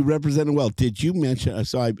 you represented well. Did you mention?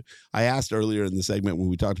 So I asked earlier in the segment when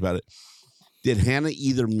we talked about it. Did Hannah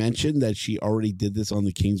either mention that she already did this on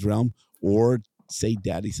the King's Realm or say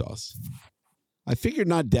Daddy Sauce? I figured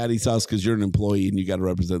not Daddy Sauce because you're an employee and you got to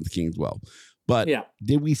represent the Kings well. But Yeah.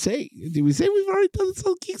 did we say we've already done this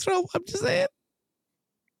on the King's Realm? I'm just saying.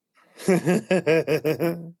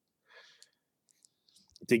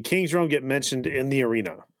 Did King's Realm get mentioned in the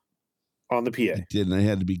arena on the PA? I didn't. I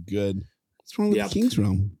had to be good. What's wrong with Yeah. the King's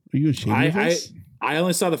Realm? Are you ashamed of us? I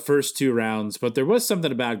only saw the first 2 rounds, but there was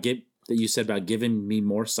something about that you said about giving me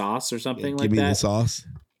more sauce or something like Give me that. the sauce.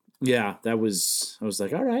 Yeah, I was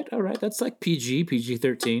like, all right. That's like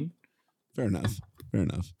PG-13, Fair enough.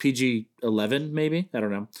 PG-11 maybe. I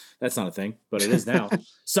don't know. That's not a thing, but it is now.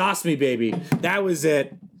 Sauce me, baby. That was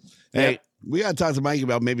it. Hey, Yep. we got to talk to Mike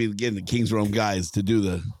about maybe getting the King's Realm guys to do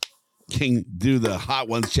the Hot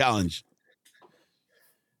Ones challenge.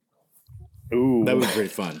 Ooh. That was pretty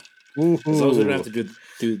fun. Ooh. As long as we don't have to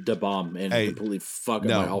do the bomb and Hey, completely fuck up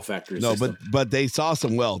no, my olfactory No, system. but they saw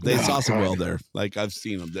some well. They saw some well there. Like I've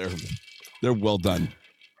seen them. They're well done.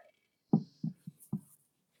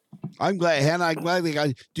 I'm glad, Hannah. I'm glad they got.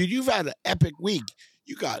 Dude, you've had an epic week.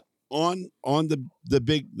 You got on the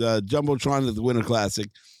big Jumbotron at the Winter Classic.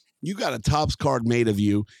 You got a Topps card made of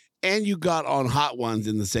you, and you got on Hot Ones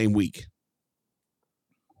in the same week.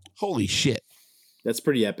 Holy shit! That's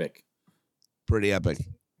pretty epic. Pretty epic.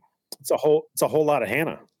 It's a whole lot of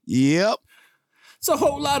Hannah. Yep. It's a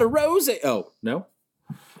whole lot of rose. Oh no.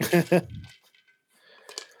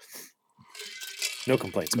 No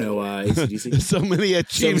complaints. No AC/DC. So many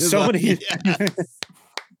achievements. So many.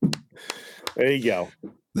 There you go.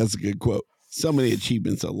 That's a good quote. So many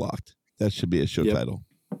achievements unlocked. That should be a show title.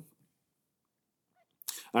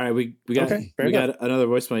 All right, we got another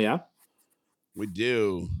voicemail. Yeah, we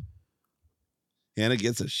do. Hannah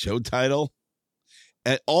gets a show title,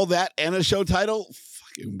 and all that and a show title.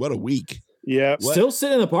 Fucking what a week! Yeah, still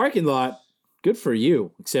sitting in the parking lot. Good for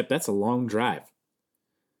you. Except that's a long drive.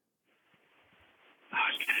 I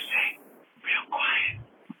was gonna say, real quiet,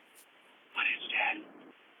 but instead,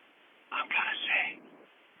 I'm gonna say,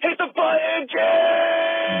 hit the button,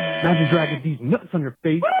 Jay! Imagine dragging these nuts on your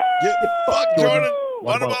face. Get the fuck, Jordan.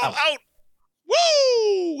 One ball out.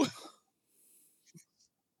 Woo!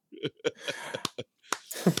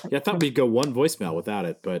 Yeah, I thought we'd go one voicemail without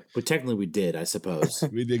it, but technically we did, I suppose.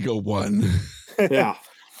 We did go one. Yeah.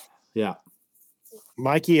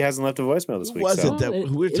 Mikey hasn't left a voicemail this week. Was so. it that we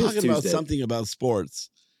were talking about Tuesday. something about sports,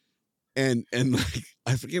 and like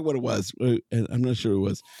I forget what it was. And I'm not sure it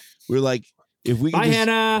was. We're like, if we bye,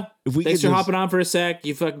 Hannah. If we thanks for hopping on for a sec.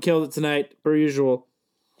 You fucking killed it tonight, per usual.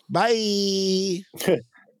 Bye.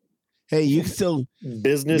 Hey, you still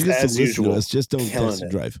business as usual. Just don't text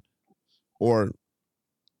and drive, or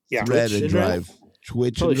thread and drive,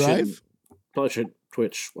 Twitch and drive. Probably should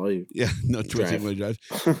Twitch while you. Yeah, no twitching while you drive.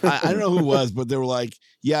 I don't know who it was, but they were like,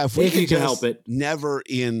 "Yeah, if we if could you can just help it, never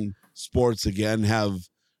in sports again have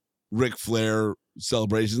Ric Flair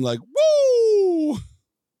celebrations." Like, woo!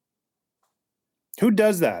 Who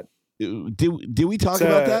does that? Did we talk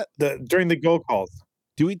about that during the goal calls?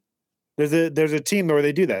 Do we? There's a team where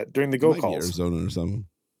they do that during the goal calls. Arizona or something.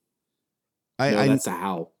 That's a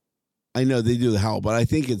howl. I know they do the howl, but I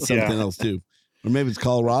think it's something else too, or maybe it's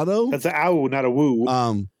Colorado. That's an ow, not a woo.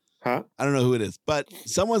 I don't know who it is, but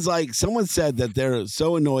someone said that they're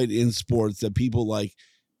so annoyed in sports that people like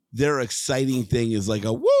their exciting thing is like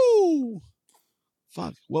a woo.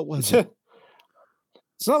 Fuck, what was it?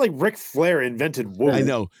 It's not like Ric Flair invented woo. I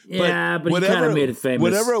know. Yeah, but he kind of made it famous.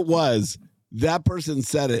 Whatever it was, that person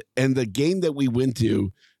said it. And the game that we went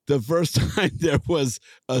to, the first time there was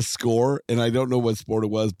a score, and I don't know what sport it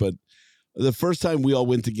was, but the first time we all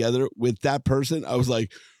went together with that person, I was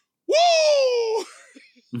like, woo!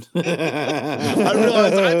 I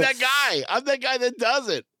realized I'm that guy. I'm that guy that does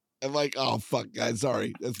it. I'm like, oh, fuck, guys,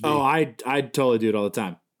 sorry. That's me. Oh, I totally do it all the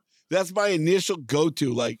time. That's my initial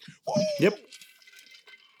go-to, like, woo! Yep.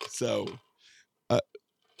 So, is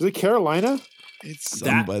it Carolina? It's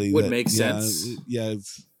somebody that would make sense. Yeah,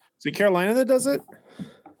 is it Carolina that does it?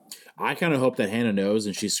 I kind of hope that Hannah knows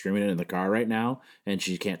and she's screaming it in the car right now and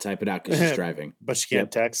she can't type it out because she's driving. But she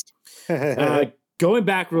can't text. Going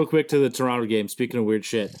back real quick to the Toronto game, speaking of weird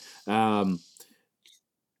shit,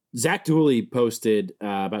 Zach Dooley posted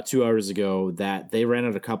about 2 hours ago that they ran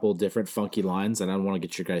out a couple different funky lines, and I want to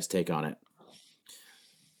get your guys' take on it.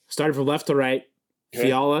 Starting from left to right,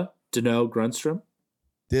 Fiala, Danault, Grundstrom.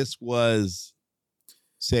 This was,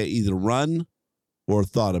 say, either run or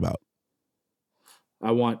thought about.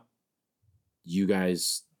 I want you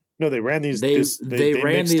guys. No, they ran these. They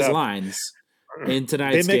ran these lines in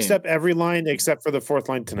tonight's game. They mixed up every line except for the fourth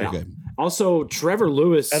line tonight. Okay. Also, Trevor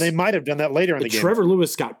Lewis. And they might have done that later in the game. Trevor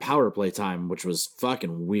Lewis got power play time, which was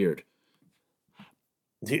fucking weird.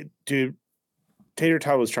 Dude, Tater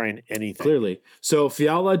Tot was trying anything. Clearly. So,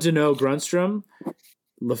 Fiala, Danault, Grundstrom,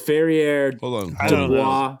 Laferriere, Hold on.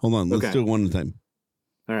 Dubois. Hold on. Let's do it one at a time.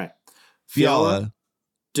 All right. Fiala,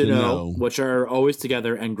 Danault, which are always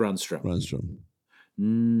together, and Grundstrom.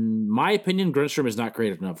 My opinion, Grundstrom is not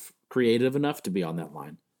creative enough to be on that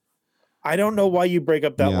line. I don't know why you break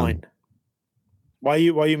up that line. Why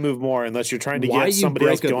you move more unless you're trying to get somebody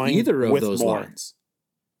else going either of with those more lines.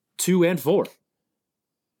 2 and 4.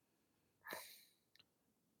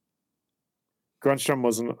 Grundstrom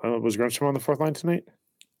was Grundstrom on the fourth line tonight?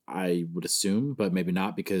 I would assume, but maybe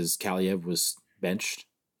not because Kaliev was benched.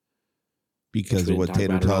 Because of what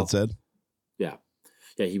Tater Tot said? Yeah.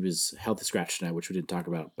 Yeah, he was healthy scratch tonight, which we didn't talk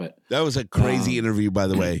about. But that was a crazy interview, by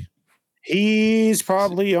the way. He's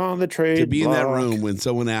probably on the trade to be block. in that room when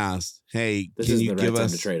someone asked, "Hey, can you give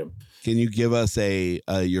us to trade him? Can you give us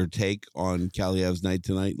your take on Kaliev's night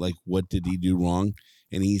tonight? Like, what did he do wrong?"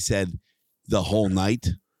 And he said, "The whole night."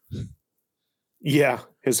 Yeah,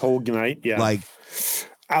 his whole night. Yeah, Like,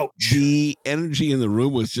 ouch. The energy in the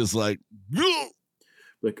room was just like,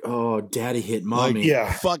 oh, daddy hit mommy.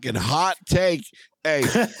 Like, fucking hot take. Hey,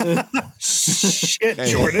 shit,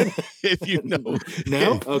 hey, Jordan. If you know,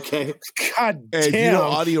 no, okay. God damn. If you know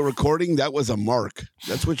audio recording, that was a mark.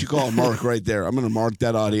 That's what you call a mark right there. I'm going to mark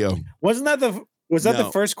that audio. Wasn't that the? Was that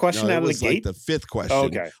the first question out of the gate? Like the fifth question. Oh,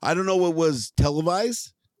 okay. I don't know what was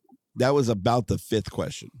televised. That was about the fifth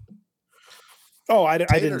question. Oh, I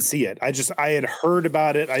didn't see it. I had heard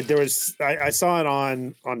about it. I saw it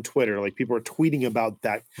on Twitter. Like people were tweeting about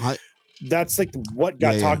that. That's like what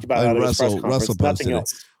got talked about out of his press conference. Russell Nothing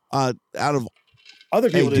else. Out of other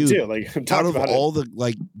people did too. Like out of all the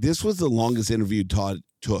this was the longest interview Todd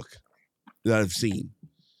took that I've seen.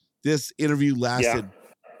 This interview lasted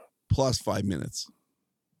plus 5 minutes.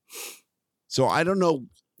 So I don't know.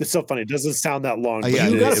 It's so funny. It doesn't sound that long.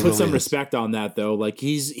 You got to put some respect on that, though. Like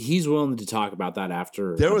he's willing to talk about that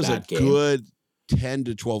after. There was a good 10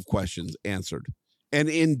 to 12 questions answered, and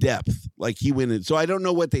in depth. Like he went in. So I don't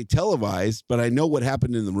know what they televised, but I know what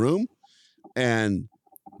happened in the room, and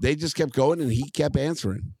they just kept going, and he kept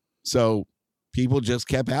answering. So people just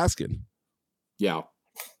kept asking. Yeah.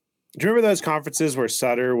 Do you remember those conferences where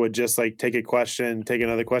Sutter would just like take a question, take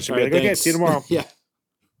another question, be like, thanks. okay, see you tomorrow. Yeah.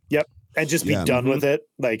 Yep. And just be done with it.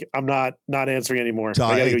 Like, I'm not answering anymore. I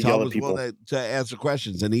gotta go yell at people. To answer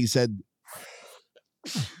questions. And he said,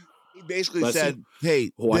 he basically said,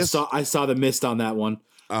 hey, I saw the mist on that one.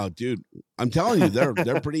 Oh, dude. I'm telling you,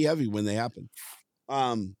 they're pretty heavy when they happen.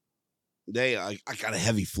 I got a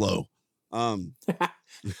heavy flow. They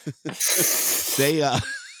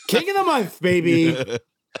King of the month, baby.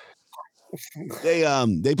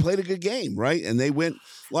 They played a good game, right? And they went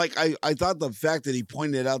like I thought the fact that he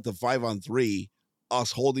pointed out the 5-on-3,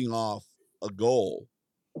 us holding off a goal,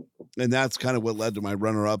 and that's kind of what led to my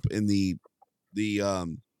runner-up in the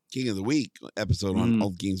King of the Week episode on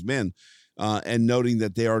All the King's Men, and noting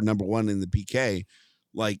that they are number one in the PK,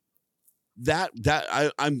 like that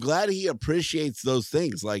I'm glad he appreciates those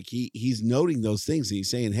things. Like he's noting those things and he's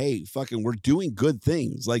saying, hey, fucking, we're doing good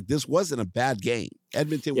things. Like this wasn't a bad game.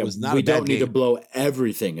 Edmonton was not a bad game. We don't need to blow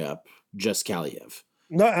everything up, just Kaliev.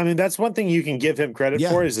 No, I mean, that's one thing you can give him credit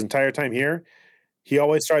for his entire time here. He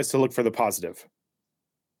always tries to look for the positive.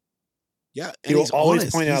 Yeah. He will always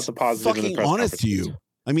point out the positive. Fucking honest to you.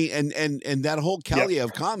 I mean, and that whole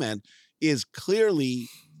Kaliev comment is clearly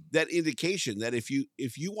that indication that if you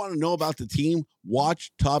want to know about the team,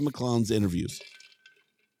 watch Todd McClellan's interviews.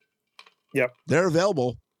 Yep. They're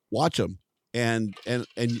available. Watch them. And yep,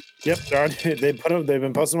 they've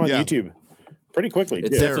been posting them on YouTube pretty quickly. It's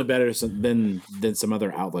definitely better than some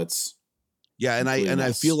other outlets. Yeah, and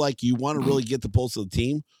I feel like you want to really get the pulse of the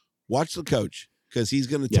team, watch the coach, because he's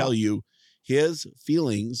going to tell you his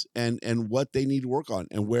feelings and what they need to work on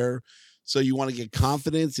and where. So you want to get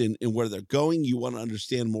confidence in where they're going. You want to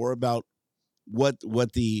understand more about what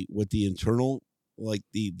the internal, like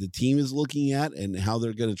the team is looking at and how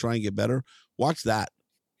they're going to try and get better. Watch that.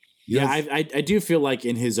 I do feel like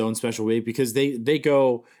in his own special way, because they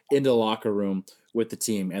go into the locker room with the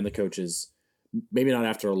team and the coaches, maybe not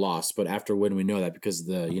after a loss, but after when we know that because of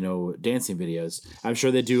the, dancing videos. I'm sure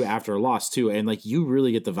they do after a loss too. And like, you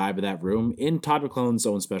really get the vibe of that room in Todd McClellan's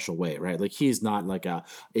own special way, right? Like he's not like a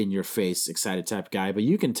in your face, excited type guy, but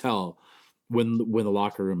you can tell when the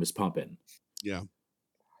locker room is pumping. Yeah.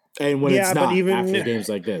 And when it's not after games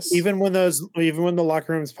like this, even when the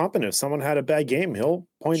locker room's pumping, if someone had a bad game, he'll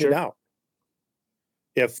point it out.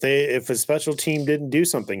 If a special team didn't do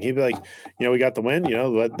something, he'd be like, we got the win,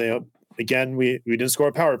 again, we didn't score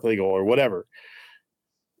a power play goal or whatever.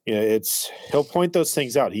 He'll point those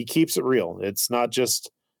things out. He keeps it real. It's not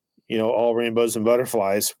just, all rainbows and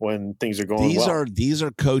butterflies when things are going well. These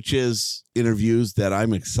are coaches' interviews that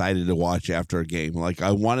I'm excited to watch after a game. Like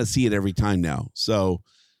I want to see it every time now. So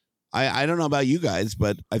I don't know about you guys,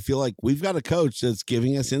 but I feel like we've got a coach that's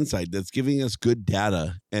giving us insight, that's giving us good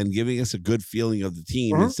data and giving us a good feeling of the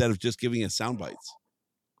team instead of just giving us sound bites.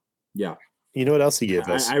 Yeah. You know what else he gave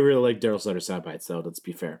us? I really like Daryl Sutter sound bites, though. Let's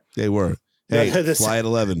be fair. They were. Hey, fly at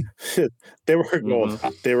 11. They were gold.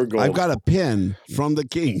 They were gold. I've got a pin from the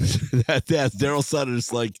Kings that's Daryl Sutter's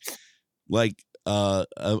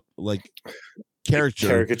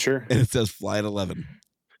caricature, and it says fly at 11.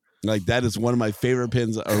 Like that is one of my favorite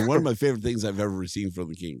pins, or one of my favorite things I've ever received from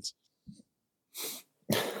the Kings.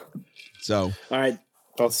 So, all right,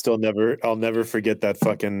 I'll never forget that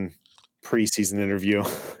fucking preseason interview.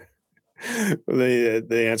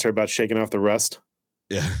 They answer about shaking off the rust.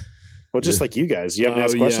 Yeah. Well, just like you guys, you haven't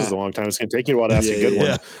asked questions in a long time. It's going to take you a while to ask a good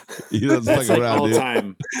one. You don't that's fuck like around, all dude.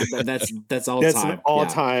 time. That's all that's time. An all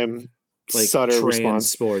time like Sutter response.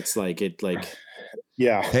 sports, like it, like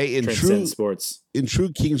yeah. Hey, in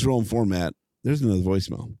true Kings Realm format, there's another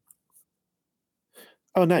voicemail.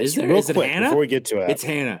 Oh, nice. Is there? Real Is it quick Hannah? before we get to it, It's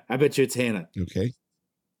Hannah. I bet you it's Hannah. Okay.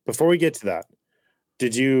 Before we get to that,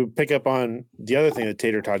 did you pick up on the other thing that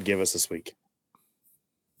Tater Todd gave us this week?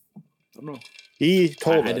 I don't know. He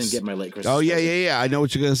told us. I didn't get my late Christmas. Oh yeah. I know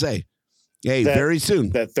what you're gonna say. Hey, very soon.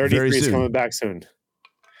 That 33 is coming back soon.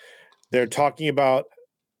 They're talking about.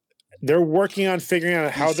 They're working on figuring out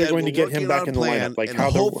how they're going to get him back in the lineup. Like how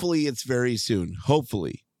hopefully it's very soon.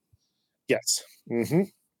 Hopefully. Yes. Mm-hmm.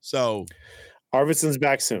 So Arvidsson's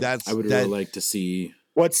back soon. I would really like to see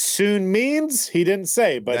what soon means. He didn't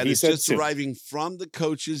say, but that he said just soon. arriving from the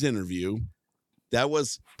coach's interview. That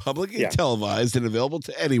was publicly televised and available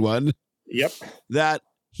to anyone. Yep. That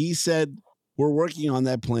he said we're working on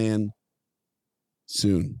that plan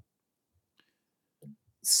soon.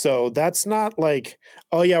 So that's not like,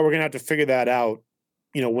 oh yeah, we're gonna have to figure that out,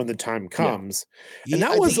 when the time comes. Yeah. And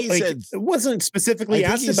that was like, it wasn't specifically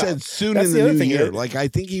asked about. He said soon in the new year. Like I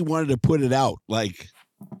think he wanted to put it out like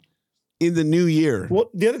in the new year.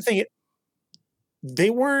 Well, the other thing,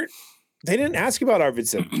 they didn't ask about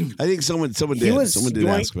Arvidsson. I think someone did. Someone did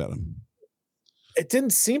ask about him. It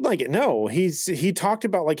didn't seem like it. No, he talked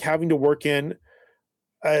about like having to work in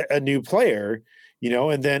a new player.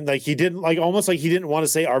 And then like he didn't like almost like he didn't want to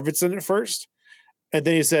say Arvidsson at first. And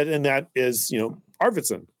then he said, and that is,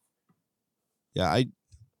 Arvidsson. Yeah.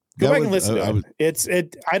 Go back and listen to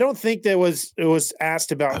it. I don't think it was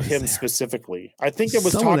asked about him specifically. I think it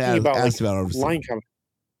was talking about line coming.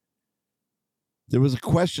 There was a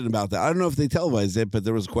question about that. I don't know if they televised it, but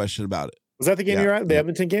there was a question about it. Was that the game you're at? The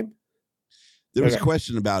Edmonton game? There was a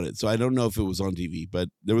question about it. So I don't know if it was on TV, but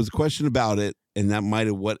there was a question about it. And that might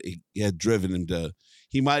have what it had driven him to.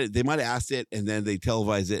 They might have asked it, and then they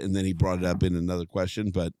televised it, and then he brought it up in another question.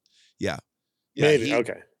 But yeah, maybe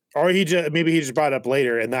okay. Or he just brought it up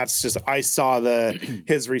later, and that's just I saw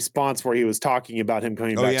his response where he was talking about him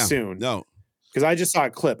coming back soon. No, because I just saw a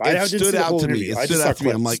clip. It stood out to me. It stood out to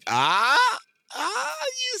me. I'm like,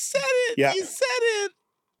 you said it. Yeah. You said it.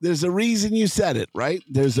 There's a reason you said it, right?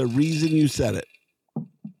 There's a reason you said it.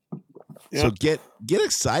 Yeah. So get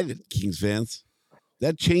excited, Kings fans.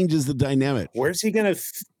 That changes the dynamic. Where's he gonna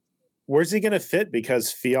fit?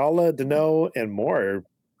 Because Fiala, Danault, and Moore.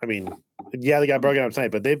 I mean, they got broken up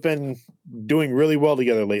tonight, but they've been doing really well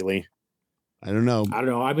together lately. I don't know.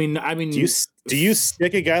 I mean, do you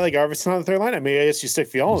stick a guy like Arvidsson on the third line? I mean, I guess you stick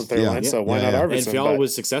Fiala on the third line. So why not Arvidsson? And Fiala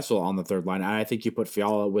was successful on the third line. I think you put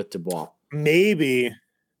Fiala with Dubois. Maybe.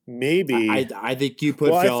 I think you put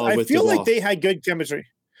Fiala with Dubois. I feel like they had good chemistry.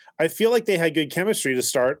 I feel like they had good chemistry to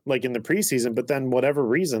start, like in the preseason, but then whatever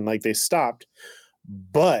reason, like they stopped.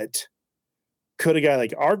 But could a guy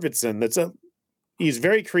like Arvidsson, he's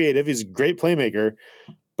very creative, he's a great playmaker,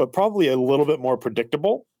 but probably a little bit more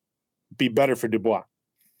predictable, be better for Dubois.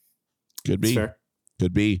 Could be.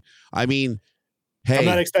 Could be. I mean, hey, I'm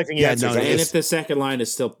not expecting answers. And if the second line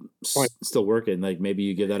is still working, like maybe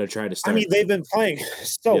you give that a try to start. I mean, they've been playing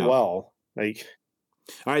so well. Like.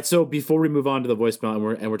 All right, so before we move on to the voicemail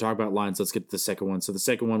and we're talking about lines, let's get to the second one. So the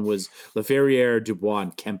second one was Laferriere, Dubois,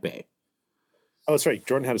 and Kempe. Oh, that's right.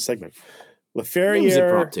 Jordan had a segment. Laferriere. Was it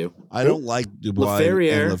prop too? I don't like Dubois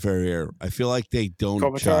and Laferriere. I feel like they don't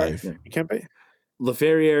jive. Kempe?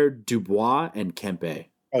 Laferriere, Dubois, and Kempe.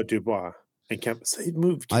 Oh, Dubois and Kempe. So he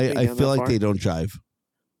moved. I feel like they don't jive.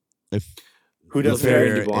 Who does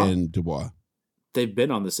Laferriere and Dubois? They've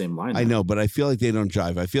been on the same line. I know, but I feel like they don't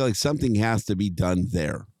jive. I feel like something has to be done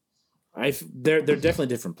there. They're definitely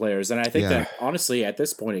different players, and I think that honestly, at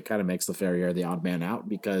this point, it kind of makes Laferriere the odd man out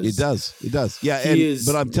because it does. Yeah,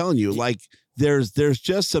 but I'm telling you, like there's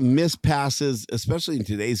just some missed passes, especially in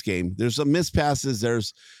today's game. There's some missed passes.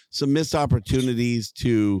 There's some missed opportunities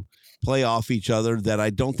to play off each other that I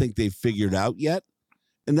don't think they've figured out yet,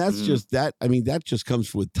 and that's just that. I mean, that just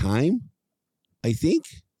comes with time. I think.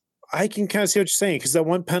 I can kind of see what you're saying because that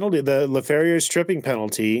one penalty, the Laferriere's tripping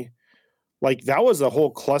penalty, like that was a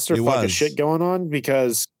whole clusterfuck of shit going on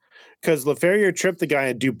because Laferriere tripped the guy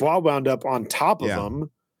and Dubois wound up on top of him.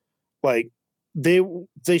 Like they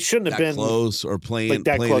shouldn't have been close or playing like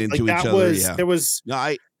that playing close. into Like each that other. Was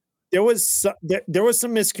there was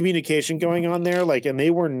some miscommunication going on there, like, and they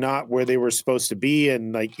were not where they were supposed to be,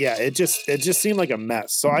 and like, it just seemed like a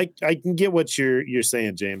mess. So I can get what you're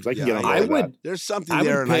saying, James. I can get on that. There's something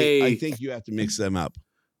there, and I think you have to mix them up.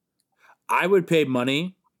 I would pay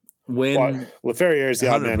money when Laferriere is the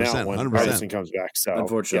odd man out when Arvidsson comes back. So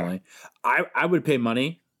unfortunately, I would pay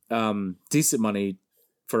money, decent money,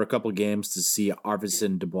 for a couple games to see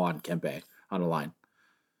Arvidsson, Dubois, and Kempe on a line.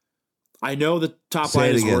 I know the top Say line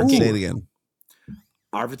it is again. working. Say it again.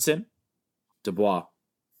 Arvidsson, Dubois,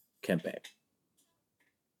 Kempe.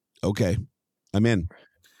 Okay. I'm in.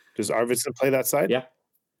 Does Arvidsson play that side? Yeah,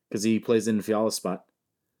 because he plays in Fiala's spot.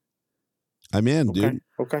 I'm in, Okay. dude.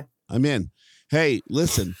 Okay. I'm in. Hey,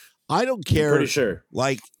 listen, I don't care. Pretty sure.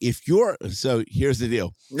 Like, if you're, so here's the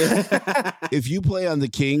deal. If you play on the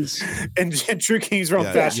Kings, and true Kings Realm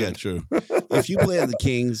fashion. Yeah, true. If you play on the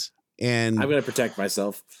Kings and I'm going to protect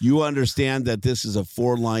myself, you understand that this is a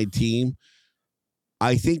 4-line team,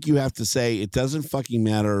 I think you have to say it doesn't fucking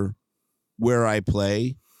matter where I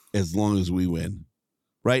play as long as we win.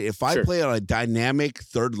 Right? If I play on a dynamic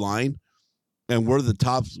third line and we're the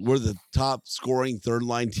top scoring third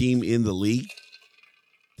line team in the league,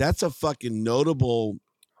 that's a fucking notable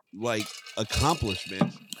like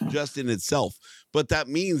accomplishment just in itself. But that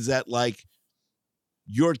means that like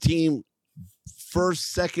your team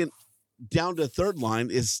first, second down to third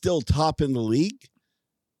line is still top in the league.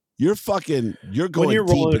 You're going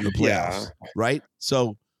deep in the playoffs, right?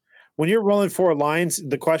 So when you're rolling 4 lines,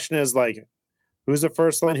 the question is like, who's the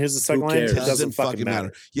first line? Who's the second line? It doesn't fucking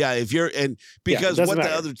matter. Yeah, if you're because what matter.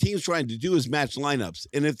 the other team's trying to do is match lineups,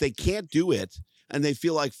 and if they can't do it, and they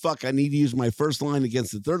feel like fuck, I need to use my first line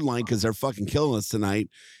against the third line because they're fucking killing us tonight,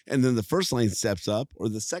 and then the first line steps up or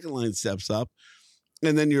the second line steps up,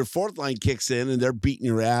 and then your fourth line kicks in and they're beating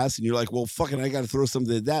your ass, and you're like, well, fucking, I got to throw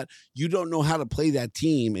something at that. You don't know how to play that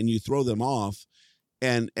team, and you throw them off,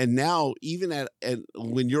 and now even at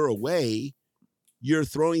when you're away, you're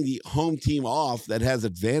throwing the home team off that has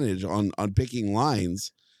advantage on picking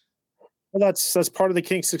lines. Well, that's part of the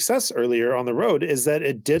Kings' success earlier on the road is that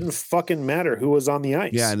it didn't fucking matter who was on the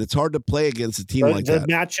ice. Yeah, and it's hard to play against a team like that.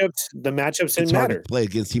 The matchups didn't it's hard matter. to play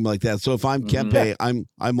against a team like that. So if I'm Kempe, I'm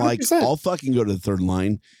like, 100%. I'll fucking go to the third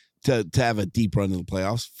line to have a deep run in the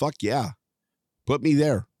playoffs. Fuck yeah, put me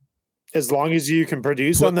there. As long as you can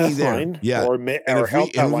produce on that line, yeah, or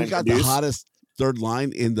help that line we got produce. the hottest third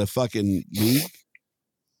line in the fucking league.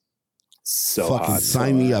 So fucking hot,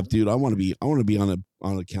 sign me up, dude. I want to be on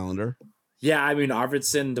a calendar. Yeah, I mean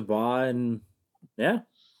Arvidsson, Dubois, and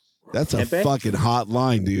That's Kempe? a fucking hot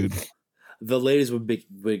line, dude. The ladies would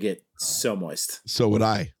get so moist. So would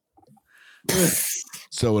I.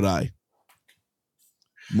 So would I.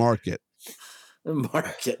 Mark it. I'm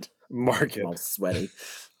all sweaty.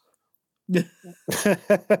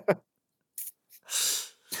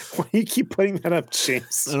 Why do you keep putting that up,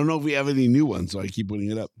 James? I don't know if we have any new ones, so I keep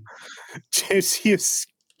putting it up. James, you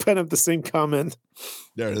put up the same comment.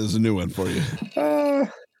 There's a new one for you.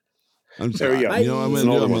 I'm there we go. You know, I'm going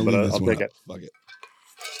to leave this I'll one take up. Fuck it.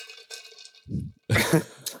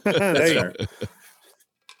 There you go.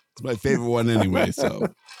 It's my favorite one anyway, so.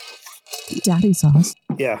 Daddy sauce.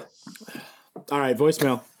 Yeah. All right,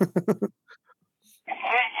 voicemail.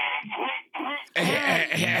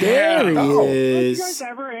 There he is. Did you guys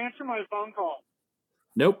ever answer my phone call?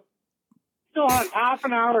 Nope. Still have half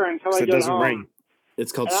an hour until I it get doesn't home. ring.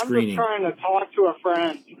 It's called And screening. I'm just trying to talk to a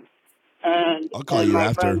friend, and I'll call you my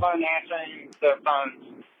after. friends aren't answering their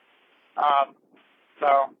phones.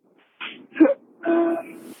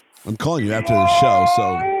 I'm calling you after the show,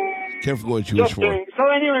 so careful what you wish Just for. kidding. So,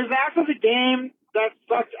 anyways, after the game that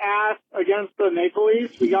sucked ass against the Maple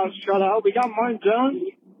Leafs, we got shut out. We got Martin Jones,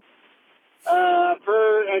 as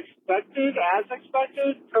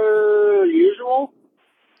expected, per usual.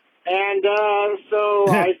 And so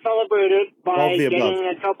I celebrated by getting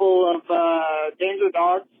a couple of Danger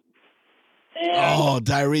Dogs and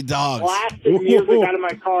diary dogs. blasted music out of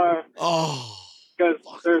my car. Oh, because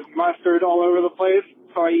there's mustard all over the place,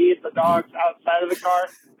 so I eat the dogs outside of the car.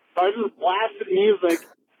 So I just blasted music,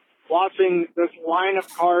 watching this line of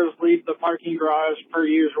cars leave the parking garage per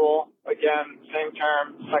usual. Again, same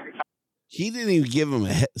term, second time. He didn't even give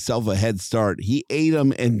himself a head start. He ate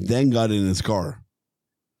them and then got in his car.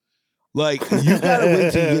 Like, you gotta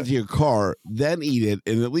wait till you get to your car, then eat it,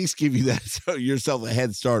 and at least give you yourself a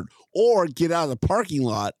head start, or get out of the parking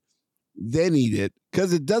lot, then eat it,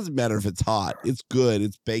 because it doesn't matter if it's hot. It's good.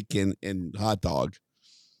 It's bacon and hot dog.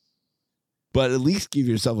 But at least give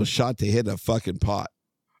yourself a shot to hit a fucking pot.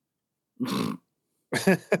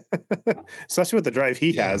 Especially with the drive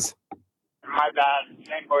he has. My bad.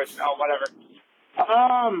 Same voicemail, whatever.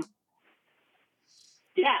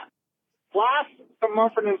 Yeah. Blast some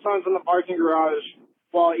Mumford & Sons in the parking garage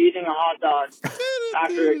while eating a hot dog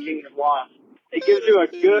after a Kings loss. It gives you a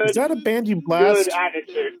good... Is that a band you blast? Good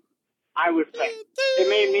attitude, I would say. It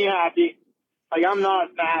made me happy. Like, I'm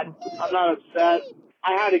not mad. I'm not upset.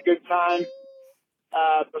 I had a good time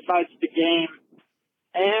besides the game.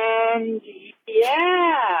 And,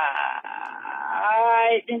 yeah, I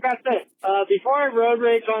I think that's it. Before I road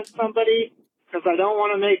rage on somebody, because I don't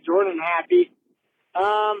want to make Jordan happy.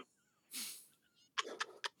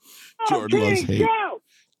 Jordan loves hate. Go!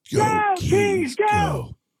 Go, Kings,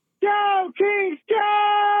 go! Go, Kings, go!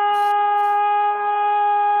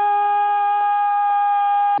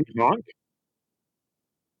 Did he honk? I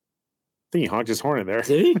think he honked his horn in there.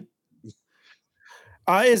 Did he?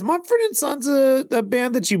 Is Mumford and Sons a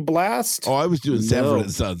band that you blast? Oh, I was doing Sanford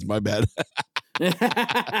and Sons. My bad.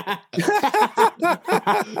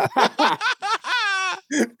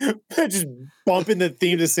 Just bumping the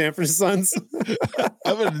theme to Sanford and Sons.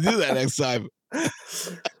 I'm going to do that next time. I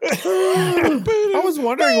was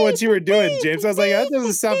wondering what you were doing, James. I was like, that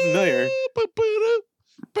doesn't sound familiar.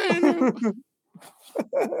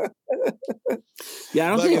 Yeah,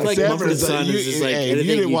 I don't think like Mumford and Sons is just like hey, anything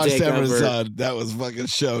you didn't watch take Sanford and over. Sons. That was a fucking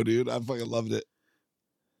show, dude. I fucking loved it.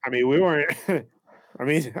 I mean, we weren't. I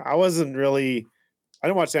mean, I wasn't really. I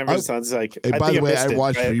didn't watch Sanford and Sons. Like, Hey, I by think the way, missed I it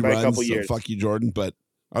watched by a reruns. couple So years. fuck you, Jordan. But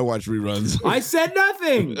I watched reruns. I said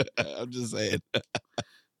nothing. I'm just saying.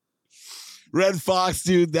 Red Fox,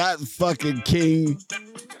 dude, that fucking king.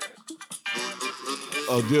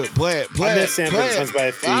 Oh, do it. Play it. Play I it. missed Sanford play and Sons it. by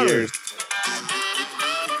a few Louder. years.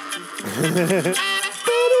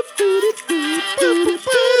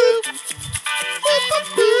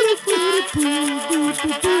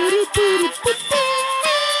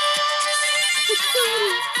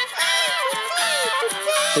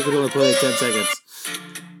 I think it'll only play like 10 seconds.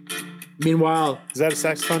 Meanwhile, is that a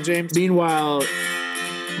saxophone, James? Meanwhile,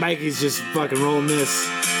 Mikey's just fucking rolling this.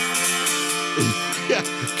 Yeah,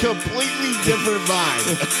 completely different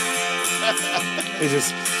vibe. It's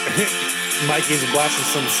just Mikey's blasting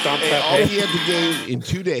some stomp Hey, that all way. he had to game in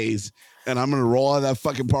 2 days, and I'm gonna roll out of that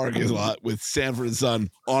fucking parking lot with Sanford and Son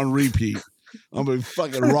on repeat. I'm gonna be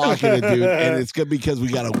fucking rocking it, dude, and it's gonna be because we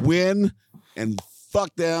gotta win and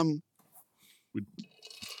fuck them.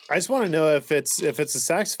 I just want to know if it's a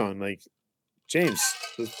saxophone. Like, James,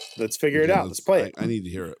 let's figure it out. Let's play it. I need to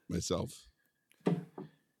hear it myself.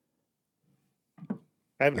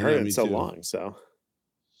 I haven't I heard know, it me in so too. long, so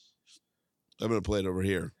I'm gonna play it over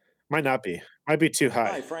here. might not be. Might be too high.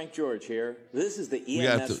 Hi, Frank George here. This is the We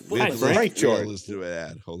have EMS to, we have to football. Frank George. listen to an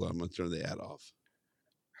ad. Hold on, I'm gonna turn the ad off.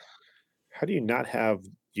 How do you not have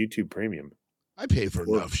YouTube Premium? I pay for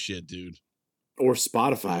enough shit, dude. Or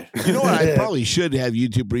Spotify. You know what? I probably should have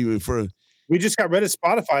YouTube Premium for We just got rid of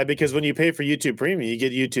Spotify because when you pay for YouTube Premium, you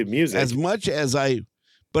get YouTube Music. as much as I.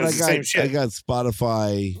 But It's the same shit. I got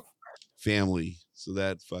Spotify Family, so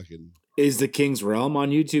that fucking Is the King's Realm on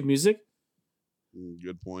YouTube Music?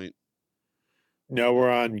 good point. No, we're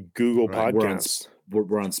on Google Right, Podcasts,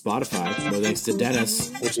 We're on Spotify. No thanks to Dennis.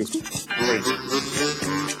 which is great.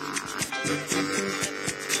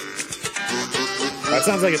 That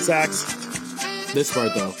sounds like a sax. This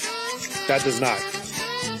part though. That does not.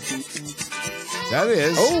 That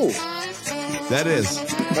is. Oh, That is.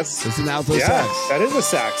 that's It's an alto yeah, sax. that is a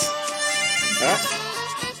sax. Yeah.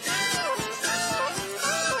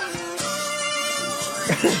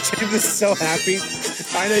 James is so happy.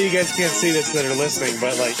 I know you guys can't see this that are listening,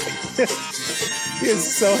 but like, he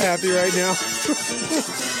is so happy right now.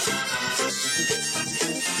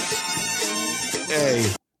 Hey,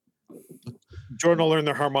 Jordan will learn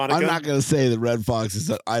the harmonica. I'm not gonna say that Red Fox is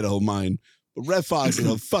an idol of mine, but Red Fox is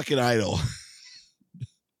a fucking idol.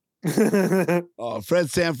 Oh, Fred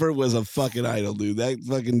Sanford was a fucking idol, dude. That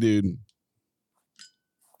fucking dude.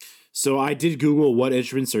 So I did Google what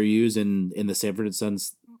instruments are used in the Sanford and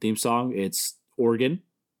Sons theme song. It's organ,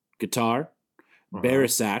 guitar,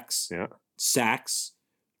 barisax, sax,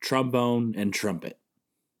 trombone, and trumpet.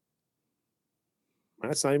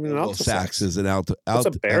 That's not even an Well, alto sax sax. is an alto. What's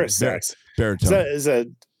a barisax? Baritone. Is a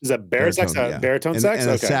barisax a yeah. baritone and, sax? And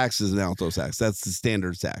Okay. a sax is an alto sax. That's the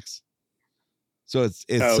standard sax. So it's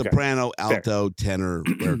Oh, okay. soprano, Fair. alto, tenor,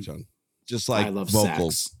 baritone. Just like I love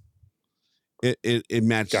vocals. sax. It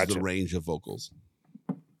matches Gotcha. the range of vocals.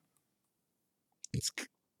 It's,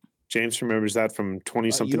 James remembers that from 20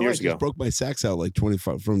 something I years just ago. broke my sax out like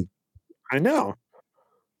 25 from. I know.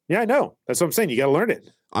 Yeah, I know. That's what I'm saying. You got to learn it.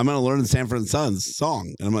 I'm gonna learn the Sanford and Sons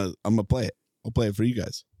song, and I'm gonna play it. I'll play it for you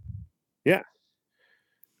guys. Yeah.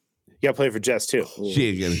 You got to play it for Jess too. She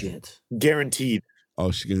ain't gonna. Shit. Guaranteed.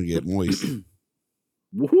 Oh, she's gonna get moist.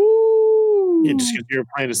 Woohoo! Yeah, just because you're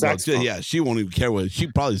playing a Well, saxophone. yeah, she won't even care what. She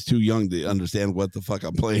probably is too young to understand what the fuck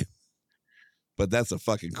I'm playing. But that's a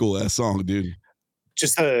fucking cool ass song, dude.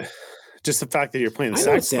 Just the fact that you're playing the I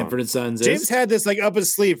know what saxophone. Sanford and Sons James is. had this like up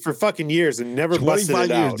his sleeve for fucking years and never busted 25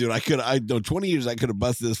 it years, out. dude. I know 20 years I could have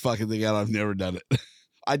busted this fucking thing out. I've never done it.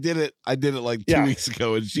 I did it like 2 weeks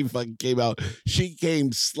ago, and she fucking came out. She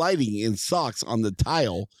came sliding in socks on the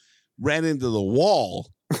tile, ran into the wall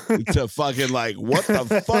to fucking like, what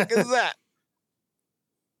the fuck is that?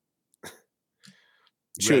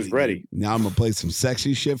 She was ready. Now I'm gonna play some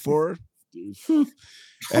sexy shit for her. Dude.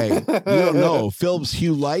 Hey, you don't know Philips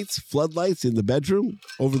Hue lights, floodlights in the bedroom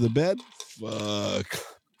over the bed. Fuck.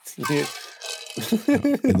 And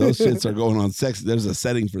those shits are going on sexy. There's a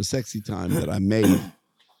setting for sexy time that I made.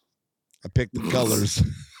 I picked the colors.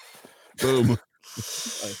 Boom.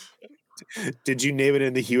 Did you name it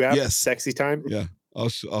in the Hue app? Yes. Sexy time? Yeah. I'll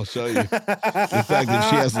show you. In fact, if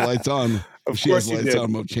she has the lights on, I'm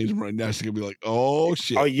gonna change them right now. She's gonna be like, "Oh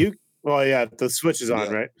shit!" Oh, well, yeah, the switch is on,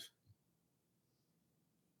 right?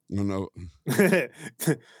 No, no.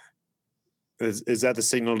 Is that the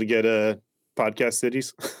signal to get podcast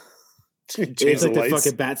cities? Change it's like the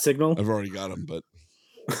fucking bat signal. I've already got them, but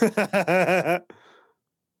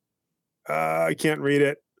I can't read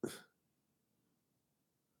it.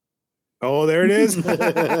 Oh, there it is.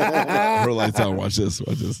 Her lights on. Watch this.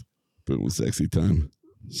 Watch this. Boom, sexy time.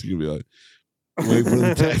 She's gonna be like, wait for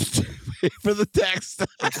the text. Wait for the text.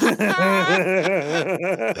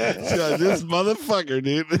 She's like, this motherfucker,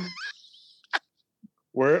 dude.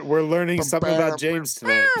 We're learning something about James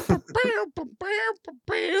tonight.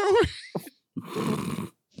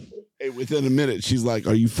 Hey, within a minute, she's like,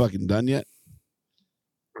 "Are you fucking done yet?"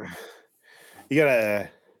 You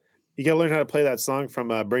gotta learn how to play that song from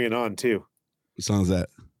Bring It On too. What song is that?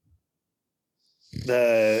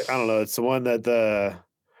 I don't know. It's the one that the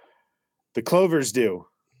Clovers do.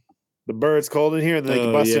 The Bird's Cold in Here, and then they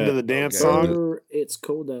can bust into the dance song. It's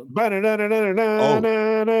cold out. Oh,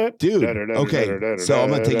 dude. Okay, so I'm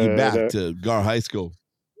gonna take you back to Gar High School.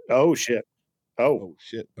 Oh shit. Oh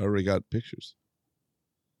shit. I already got pictures.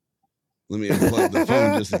 Let me unplug the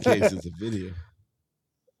phone just in case it's a video.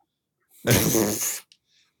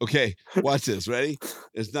 Okay, watch this. Ready?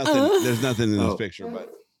 There's nothing. There's nothing in this picture,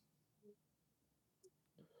 but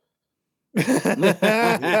just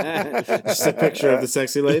a picture of the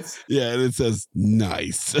sexy lights. Yeah, and it says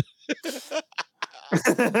 "nice."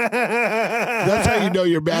 That's how you know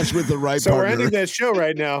you're matched with the right partner. So we're ending that show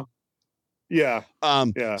right now. Yeah.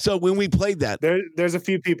 Yeah. So when we played that, there's a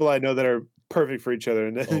few people I know that are perfect for each other,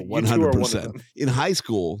 and 100%. In high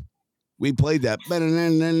school, we played that, and I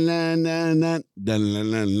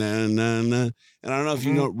don't know if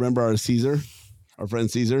you remember our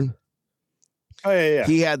friend Caesar. Oh yeah.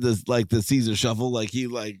 He had this like the Caesar shuffle, like he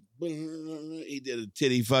did a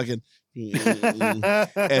titty fucking,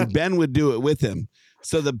 and Ben would do it with him.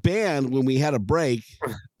 So the band, when we had a break,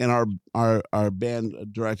 and our band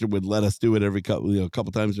director would let us do it every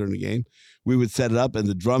couple times during the game, we would set it up, and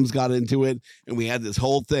the drums got into it, and we had this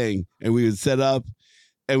whole thing, and we would set up,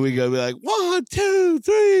 and we go be like 1, 2,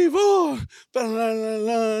 3, 4,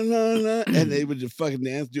 and they would just fucking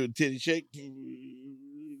dance, do a titty shake.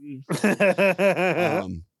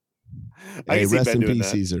 Hey, rest in peace,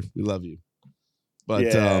 Caesar. We love you.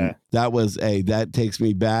 But that takes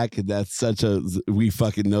me back. That's we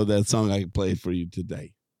fucking know that song. I can play it for you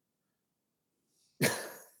today.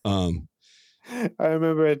 I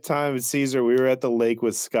remember a time with Caesar, we were at the lake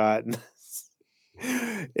with Scott, and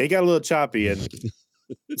it got a little choppy, and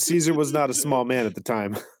Caesar was not a small man at the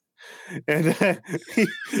time. And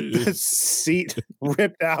the seat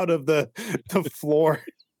ripped out of the floor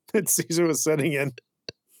that Caesar was sitting in.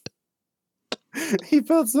 He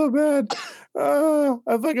felt so bad. I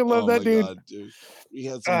fucking love that dude. God, dude. We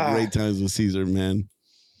had some great times with Caesar, man.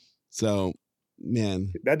 So,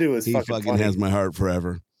 man, that dude was fucking funny. Has my heart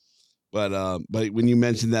forever. But when you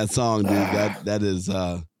mentioned that song, dude, that is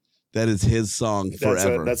his song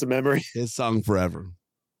forever. That's a memory. His song forever.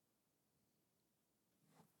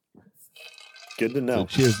 Good to know.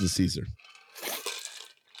 So cheers to Caesar.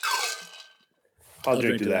 I'll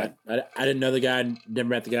drink to that. I didn't know the guy. Never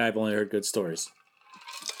met the guy. I've only heard good stories.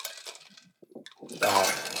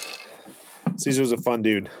 Caesar was a fun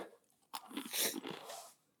dude.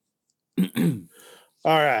 All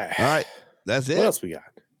right. That's it. What else we got?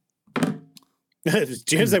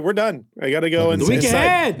 James said we're done. I got to go the week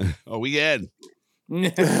ahead. Oh, weekend.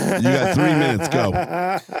 You got 3 minutes. Go.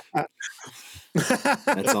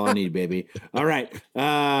 That's all I need, baby. All right.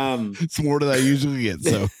 It's more than I usually get.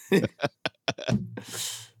 So.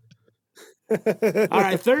 All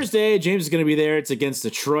right, Thursday, James is going to be there. It's against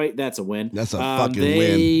Detroit. That's a win. That's a fucking win.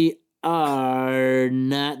 They are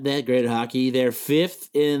not that great at hockey. They're 5th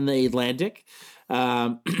in the Atlantic,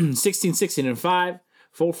 16-16-5,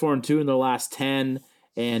 4-4-2 in their last 10.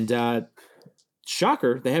 And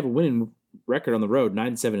shocker, they have a winning record on the road,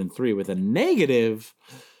 9-7-3, with a negative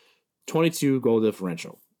 22 goal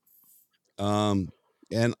differential. And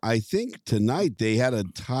I think tonight they had a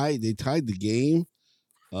tie. They tied the game.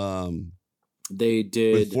 They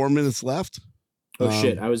did with 4 minutes left. Oh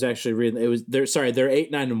shit! I was actually reading. It was they're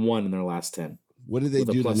 8-9-1 in their last 10. What did they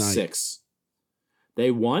do plus tonight? 6.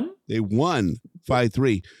 They won. They won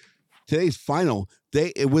 5-3. Today's final.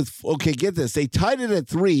 Get this. They tied it at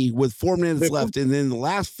 3 with 4 minutes left, and then the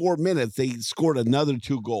last 4 minutes they scored another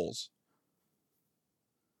 2 goals.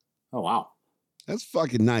 Oh wow, that's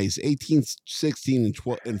fucking nice. 18, 16, and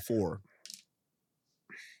 12 and 4.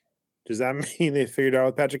 Does that mean they figured out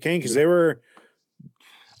with Patrick Kane? Because they were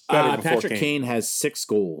Patrick Kane has 6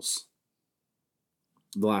 goals.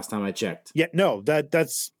 The last time I checked. Yeah, no,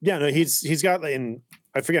 he's got, and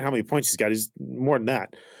I forget how many points he's got. He's more than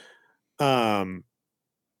that.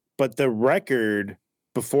 But the record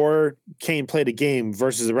before Kane played a game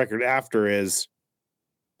versus the record after is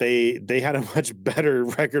they had a much better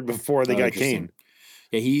record before they got Kane.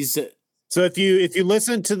 Yeah, he's so if you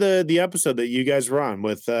listen to the episode that you guys were on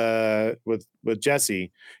with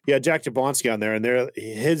Jesse, Jack Jablonski on there, and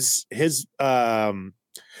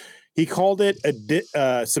he called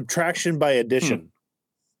it subtraction by addition.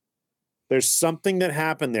 There's something that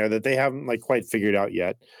happened there that they haven't quite figured out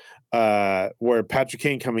yet, where Patrick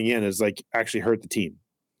Kane coming in has actually hurt the team,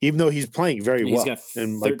 even though he's playing very well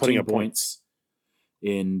and putting up points.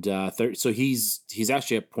 And so he's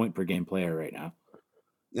actually a point per game player right now.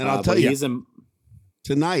 And I'll tell you,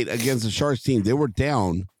 tonight against the Sharks team, they were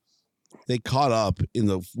down. They caught up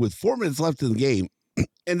with 4 minutes left in the game.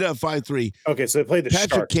 Ended up 5-3. Okay, so they played the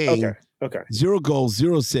Patrick Kane. Okay. 0 goals,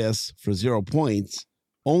 0 assists for 0 points.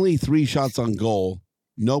 Only 3 shots on goal.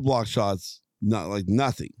 No block shots.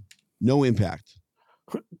 Nothing. No impact.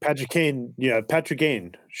 Patrick Kane,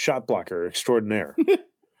 shot blocker extraordinaire.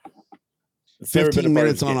 15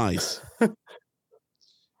 minutes on ice.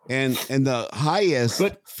 and the highest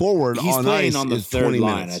forward on ice on the is third 20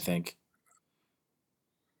 line, minutes. I think.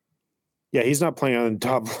 Yeah, he's not playing on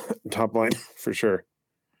top line for sure.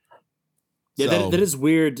 Yeah, that is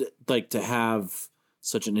weird. To have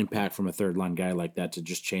such an impact from a third line guy like that to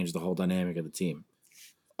just change the whole dynamic of the team.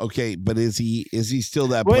 Okay, but is he still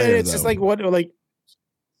that player? It's just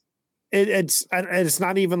it's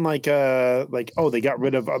not even they got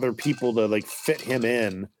rid of other people to fit him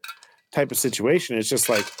in type of situation. It's just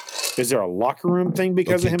is there a locker room thing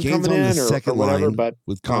because of him Kane's coming on in the or second whatever? line But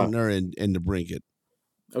with Connor and DeBrincat.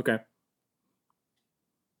 Okay.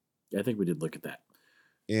 Yeah, I think we did look at that.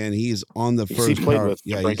 And he's on the first he played power, with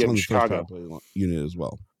he's on DeBrincat in the Chicago first power play unit as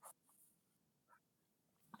well.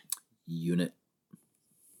 Unit.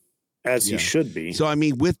 As he should be. So I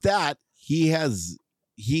mean, with that, he's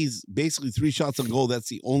basically 3 shots on goal. That's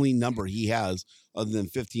the only number he has other than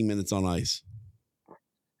 15 minutes on ice.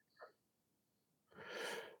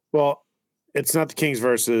 Well, it's not the Kings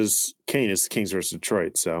versus Kane, it's the Kings versus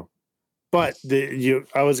Detroit. So, but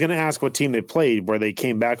I was going to ask what team they played where they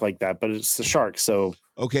came back like that, but it's the Sharks. So,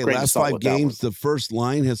 okay, last 5 games, the first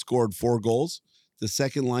line has scored 4 goals. The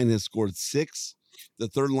second line has scored 6. The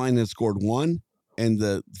third line has scored 1, and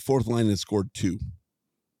the fourth line has scored 2.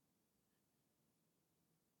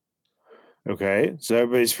 Okay, so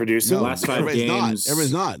everybody's producing. No, last 5 games,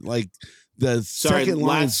 everybody's not. The second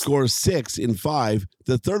line scores 6 in 5.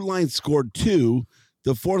 The third line scored 2.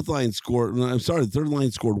 The fourth line scored. The third line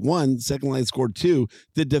scored 1. The second line scored 2.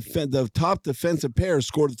 The top defensive pair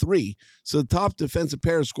scored 3. So the top defensive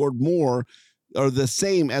pair scored more, or the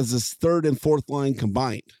same as the third and fourth line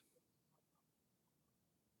combined.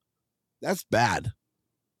 That's bad.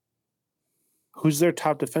 Who's their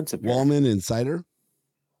top defensive pair? Wallman and Sider.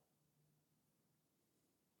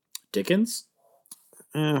 Dickens.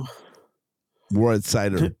 Moritz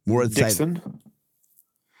Sider. Moritz Dixon. Sider.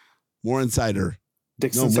 Moritz Sider.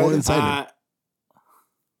 Dixon. No, Moritz Sider.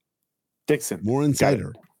 Dixon. Moritz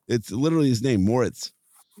Sider. It's literally his name, Moritz.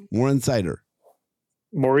 Moritz Sider.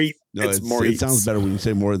 Moritz. No, it sounds better when you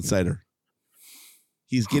say Moritz Sider.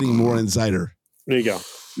 He's getting more insider. There you go.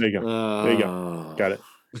 There you go. Got it.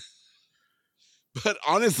 But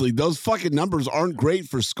honestly, those fucking numbers aren't great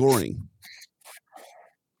for scoring.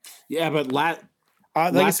 Yeah, but last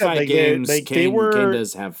I said, 5 games, Kane were.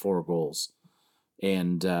 does have 4 goals,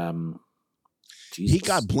 and he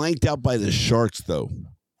got blanked out by the Sharks, though.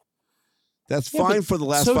 That's fine for the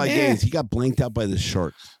last 5 games. He got blanked out by the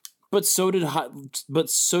Sharks. But so did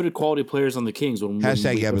quality players on the Kings when we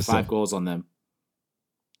put 5 goals on them.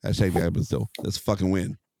 Hashtag Evansville. That's a fucking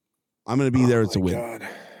win. I'm going to be there. It's a win. God.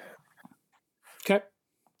 Okay.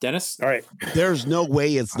 Dennis? All right. There's no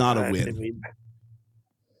way it's not a win.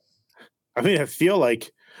 I feel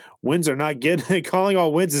like wins are not getting calling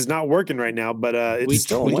all wins is not working right now, but it's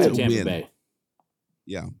still a win. Tampa Bay.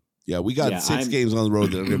 Yeah, we got 6 games on the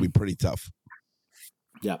road that are going to be pretty tough.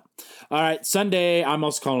 Yeah. All right, Sunday, I'm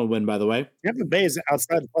also calling a win, by the way. Tampa Bay is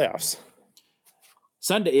outside the playoffs.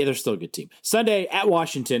 Sunday, yeah, they're still a good team. Sunday at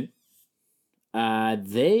Washington.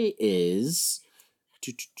 They is...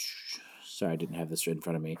 Sorry, I didn't have this right in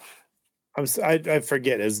front of me. I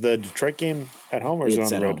forget. Is the Detroit game at home or is it on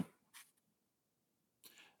the road?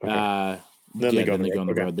 Okay. Then they go on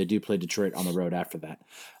the road. They do play Detroit on the road after that.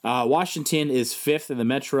 Washington is 5th in the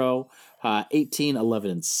Metro, 18, 11,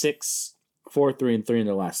 and 6, 4, 3, and 3 in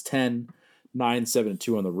their last 10, 9, 7, and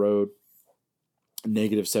 2 on the road,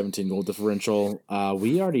 negative 17 goal differential.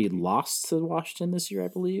 We already lost to Washington this year, I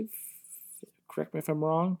believe. Correct me if I'm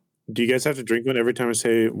wrong. Do you guys have to drink one every time I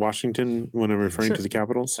say Washington when I'm referring to the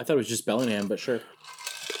Capitals? I thought it was just Bellingham, but sure.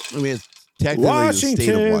 I mean, it's technically the state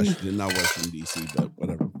of Washington, not Washington, D.C., but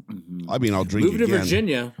whatever. I mean, I'll drink Move to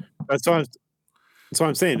Virginia. That's what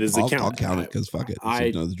I'm saying. Does it count? I'll count it because fuck it.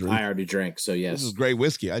 I already drank, so yes. This is great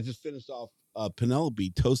whiskey. I just finished off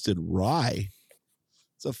Penelope Toasted Rye.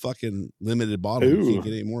 It's a fucking limited bottle. Ooh. You can't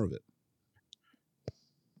get any more of it.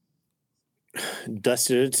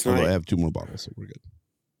 Dusted it tonight. Although I have 2 more bottles, so we're good.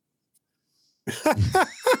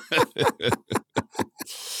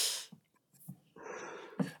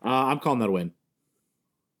 I'm calling that a win.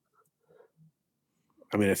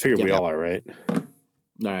 I mean, I figured we all are, right? All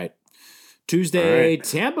right. Tuesday,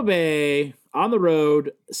 Tampa Bay on the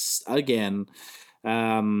road again. They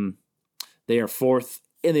are 4th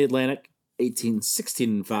in the Atlantic, 18, 16,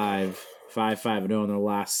 and 5, 5, 5, and 0 in their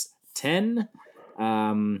last 10,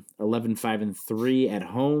 11, 5, and 3 at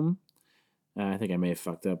home. I think I may have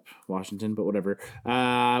fucked up Washington, but whatever.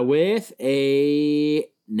 With a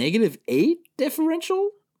negative 8 differential.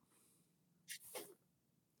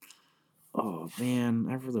 Oh, man.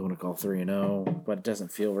 I really want to call 3-0, but it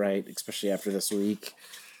doesn't feel right, especially after this week.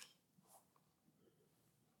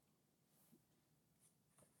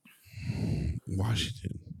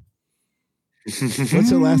 Washington. What's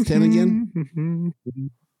their last 10 again?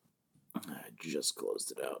 I just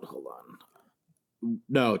closed it out. Hold on.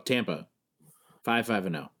 No, Tampa. 5, 5,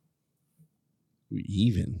 and 0.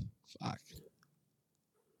 Even. Fuck.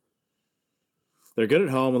 They're good at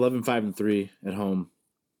home, 11, 5, and 3 at home.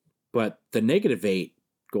 But the negative 8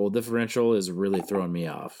 goal differential is really throwing me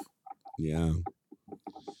off. Yeah.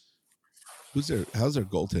 How's their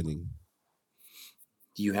goaltending?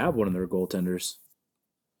 Do you have one of their goaltenders?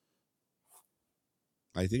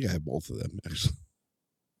 I think I have both of them, actually.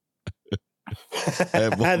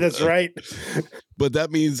 That's right. But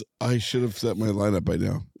that means I should have set my lineup by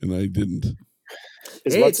now, and I didn't.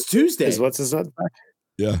 It's Tuesday. Is what's his name back?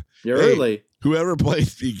 Yeah. You're early. Whoever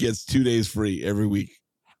plays me gets 2 days free every week.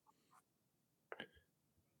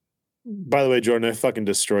 By the way, Jordan, I fucking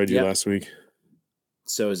destroyed you last week.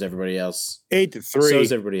 So is everybody else. 8-3. So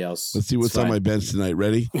is everybody else. Let's see what's on my bench tonight.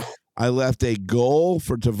 Ready? I left a goal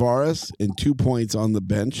for Tavares and 2 points on the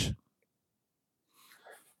bench.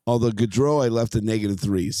 Although Gaudreau, I left a negative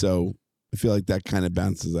 3, so I feel like that kind of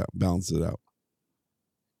balances it out.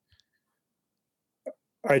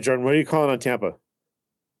 All right, Jordan, what are you calling on Tampa?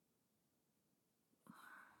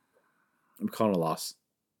 I'm calling a loss.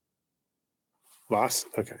 Loss?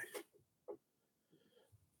 Okay.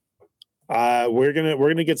 We're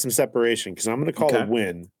gonna get some separation because I'm gonna call a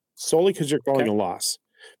win solely because you're calling a loss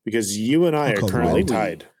because you and I are currently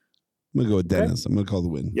tied. I'm gonna go with Dennis. I'm gonna call the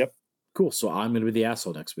win. Yep. Cool. So I'm gonna be the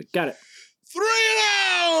asshole next week. Got it.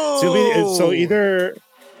 3-0. So either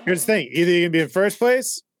here's the thing: either you're gonna be in first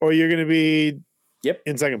place or you're gonna be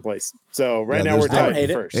in second place. So now we're tied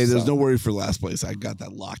first. Hey, there's no worry for last place. I got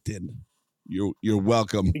that locked in. You're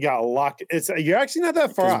welcome. You got locked. You're actually not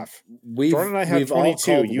that far off. Jordan and I have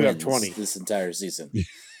 22. You have 20 this entire season.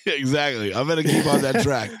 Exactly. I'm gonna keep on that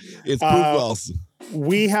track. It's proof wells.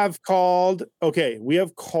 We have called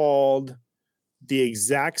the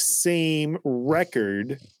exact same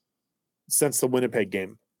record since the Winnipeg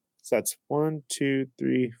game. So that's 1, 2,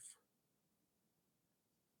 3,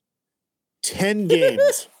 10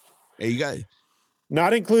 games. Hey, you guys.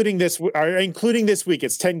 Not including including this week.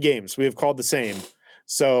 It's 10 games. We have called the same.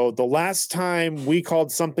 So the last time we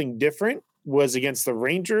called something different was against the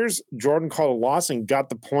Rangers. Jordan called a loss and got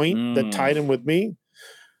the point that tied him with me.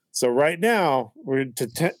 So right now we're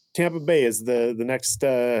to Tampa Bay is the next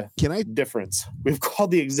difference. We've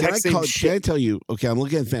called the exact same shit. Can I tell you? Okay, I'm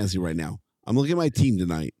looking at fantasy right now. I'm looking at my team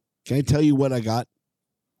tonight. Can I tell you what I got?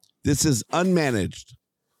 This is unmanaged.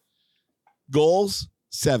 Goals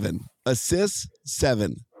 7, assists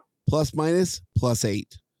 7, plus minus +8,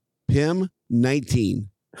 PIM 19.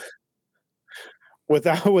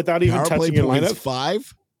 without even Power play touching your points lineup.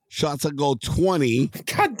 5, shots on goal 20,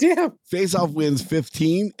 God damn. face-off wins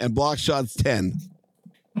 15, and block shots 10.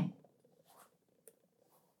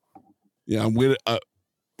 Yeah, I'm winning.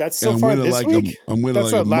 That's so far this week. I'm winning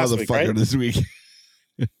That's like a last motherfucker week, right? this week.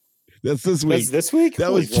 That's this week. That's this week?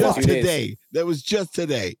 That was Holy just fuck. today. That was just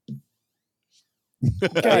today.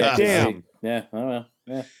 God damn. Yeah, I don't know.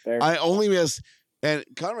 Yeah, fair. I only missed, and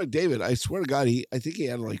Connor McDavid, I swear to God, I think he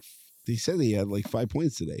had he said he had like 5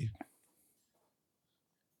 points today.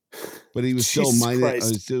 But he was still Jesus minus,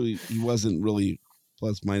 Christ. he wasn't really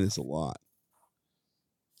plus minus a lot.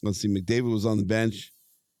 Let's see, McDavid was on the bench.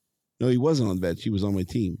 No, he wasn't on the bench. He was on my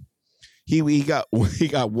team. He got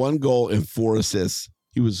 1 goal and 4 assists.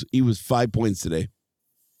 He was 5 points today.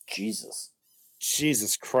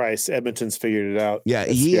 Jesus Christ. Edmonton's figured it out. Yeah,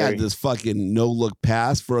 That's he scary. had this fucking no-look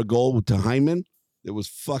pass for a goal to Hyman. It was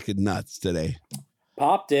fucking nuts today.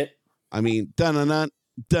 Popped it. I mean,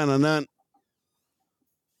 dun-dun-dun.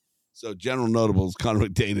 So General Notables, Connor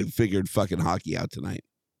McDavid figured fucking hockey out tonight.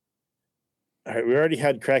 All right, we already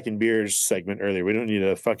had Cracking Beers segment earlier. We don't need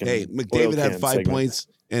a fucking. Hey, McDavid had 5 points,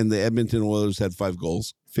 and the Edmonton Oilers had 5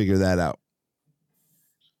 goals. Figure that out.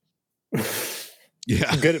 Yeah,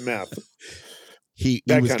 I'm good at math. He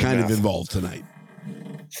That was kind of kind of math. involved tonight.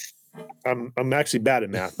 I'm actually bad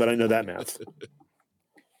at math, but I know that math.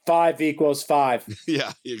 5 equals 5.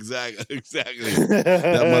 Yeah, exactly. That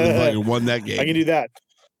motherfucker won that game. I can do that.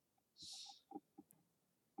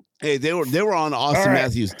 Hey, they were on Austin All right.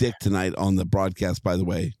 Matthews' dick tonight on the broadcast, by the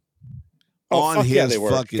way. Oh, on fuck his yeah, they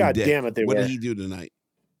were. fucking God dick. damn it, they what were. did he do tonight?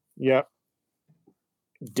 Yep.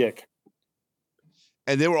 Dick.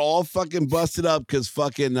 And they were all fucking busted up because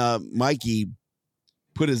fucking Mikey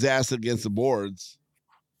put his ass against the boards.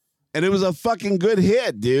 And it was a fucking good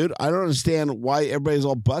hit, dude. I don't understand why everybody's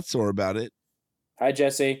all butt sore about it. Hi,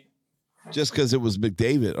 Jesse. Just because it was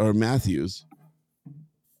McDavid or Matthews.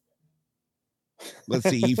 Let's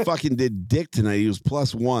see. He fucking did dick tonight. He was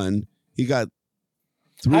 +1. He got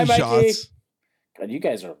 3 Hi, Mikey. shots. God, you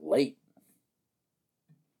guys are late.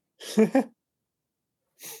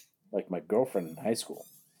 Like my girlfriend in high school.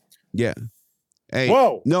 Yeah. Hey,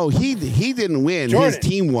 Whoa. No, he didn't win. Jordan. His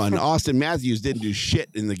team won. Austin Matthews didn't do shit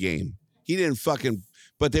in the game. He didn't fucking,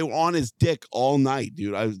 but they were on his dick all night,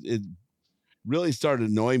 dude. It really started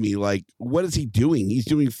to annoy me. Like, what is he doing? He's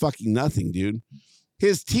doing fucking nothing, dude.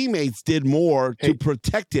 His teammates did more to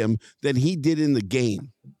protect him than he did in the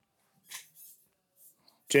game.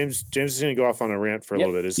 James is going to go off on a rant for a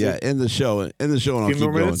little bit. Isn't Yeah, end the show. And I'll Few keep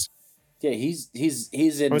more going. minutes? Yeah, he's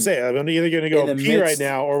in. I'm going to say, I'm either going to go in the pee right midst-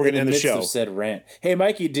 now or we're going to in end the midst show. of said rant. Hey,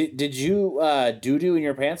 Mikey, did you doo-doo in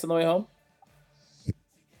your pants on the way home?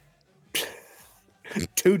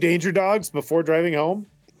 2 danger dogs before driving home?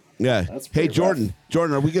 Yeah. That's Hey, pretty Jordan,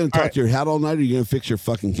 are we going to talk to your hat all night or are you going to fix your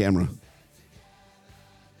fucking camera?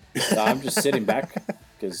 No, I'm just sitting back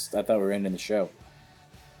because I thought we were ending the show.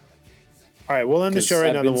 All right, we'll end the 'Cause show right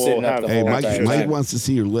I've now. been Then sitting we'll up have. the Hey, whole Mike, entire Mike time. wants to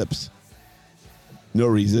see your lips. No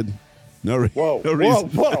reason. Whoa, no reason.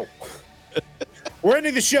 whoa. We're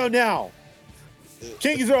ending the show now.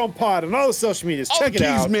 Kings Realm Pod on all the social medias. Check it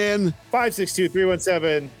out. Man.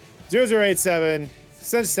 562-317-0087.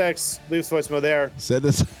 Send us text. Leave us voicemail there. Send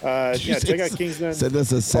us. Yeah, check out Kingsman. Send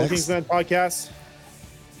us a All sex. Kingsman podcast.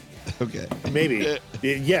 Okay. Maybe.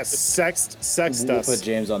 Yes, sext We'll us. put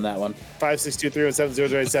James on that one.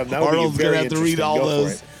 562-317-0087. That would Arnold's be going very to have to read interesting. all Go for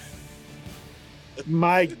those. it.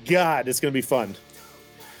 My God, it's going to be fun.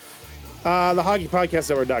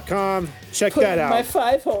 TheHockeyPodcastNetwork.com. Check that out. My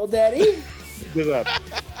 5-hole, Daddy. There's a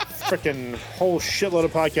freaking whole shitload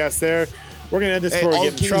of podcasts there. We're going to end this before we all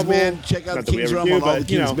get in Kings trouble. Men. Check out Not the that we Kings ever Realm do, on all the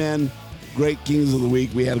but, you know. Kings Men. Great Kings of the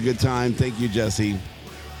Week. We had a good time. Thank you, Jesse.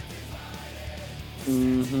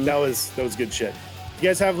 That was good shit. If you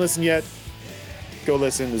guys haven't listened yet, go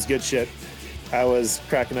listen. It was good shit. I was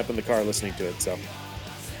cracking up in the car listening to it. So,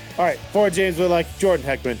 all right. For James Whitlock, Jordan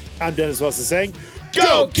Heckman, I'm Dennis Wilson saying,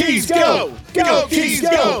 Go, Kings, go! Go, Kings,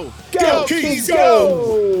 go! Go, Kings,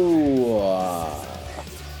 go!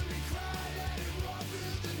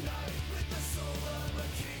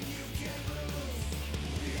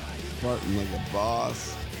 Farting like a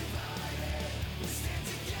boss.